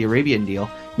the Saudi Arabian deal.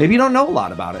 Maybe you don't know a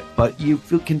lot about it, but you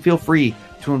can feel free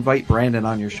to invite Brandon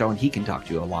on your show, and he can talk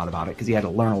to you a lot about it because he had to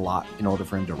learn a lot in order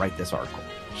for him to write this article.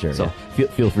 Sure. So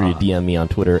feel free to DM me on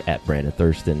Twitter at Brandon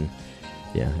Thurston.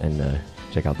 Yeah, and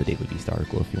check out the Daily Beast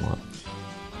article if you want.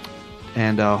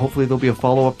 And hopefully there'll be a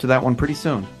follow-up to that one pretty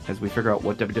soon as we figure out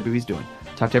what WWE's doing.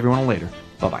 Talk to everyone later.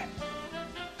 Bye-bye.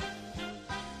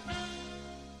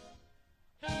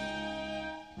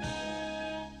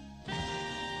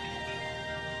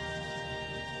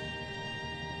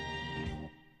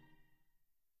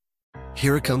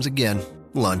 Here it comes again.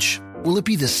 Lunch. Will it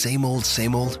be the same old,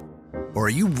 same old? Or are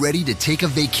you ready to take a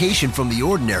vacation from the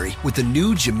ordinary with the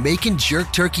new Jamaican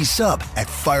Jerk Turkey Sub at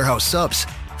Firehouse Subs?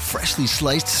 Freshly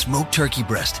sliced smoked turkey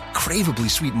breast,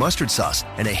 craveably sweet mustard sauce,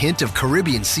 and a hint of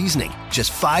Caribbean seasoning.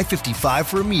 Just $5.55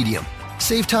 for a medium.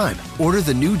 Save time. Order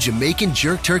the new Jamaican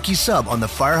Jerk Turkey Sub on the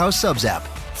Firehouse Subs app.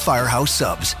 Firehouse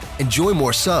Subs. Enjoy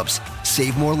more subs.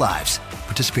 Save more lives.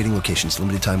 Participating locations.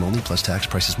 Limited time only, plus tax.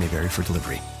 Prices may vary for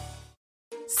delivery.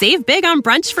 Save big on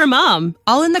brunch for mom,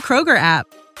 all in the Kroger app.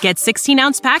 Get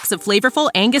 16-ounce packs of flavorful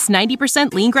Angus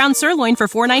 90% lean ground sirloin for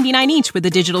 $4.99 each with a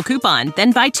digital coupon.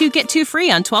 Then buy 2, get 2 free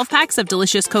on 12 packs of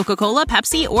delicious Coca-Cola,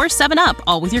 Pepsi, or 7-Up,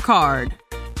 all with your card.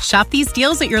 Shop these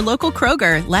deals at your local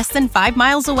Kroger, less than 5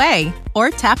 miles away. Or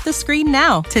tap the screen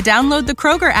now to download the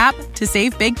Kroger app to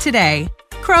save big today.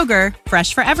 Kroger,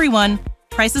 fresh for everyone.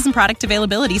 Prices and product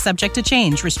availability subject to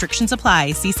change. Restrictions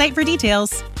apply. See site for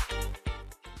details.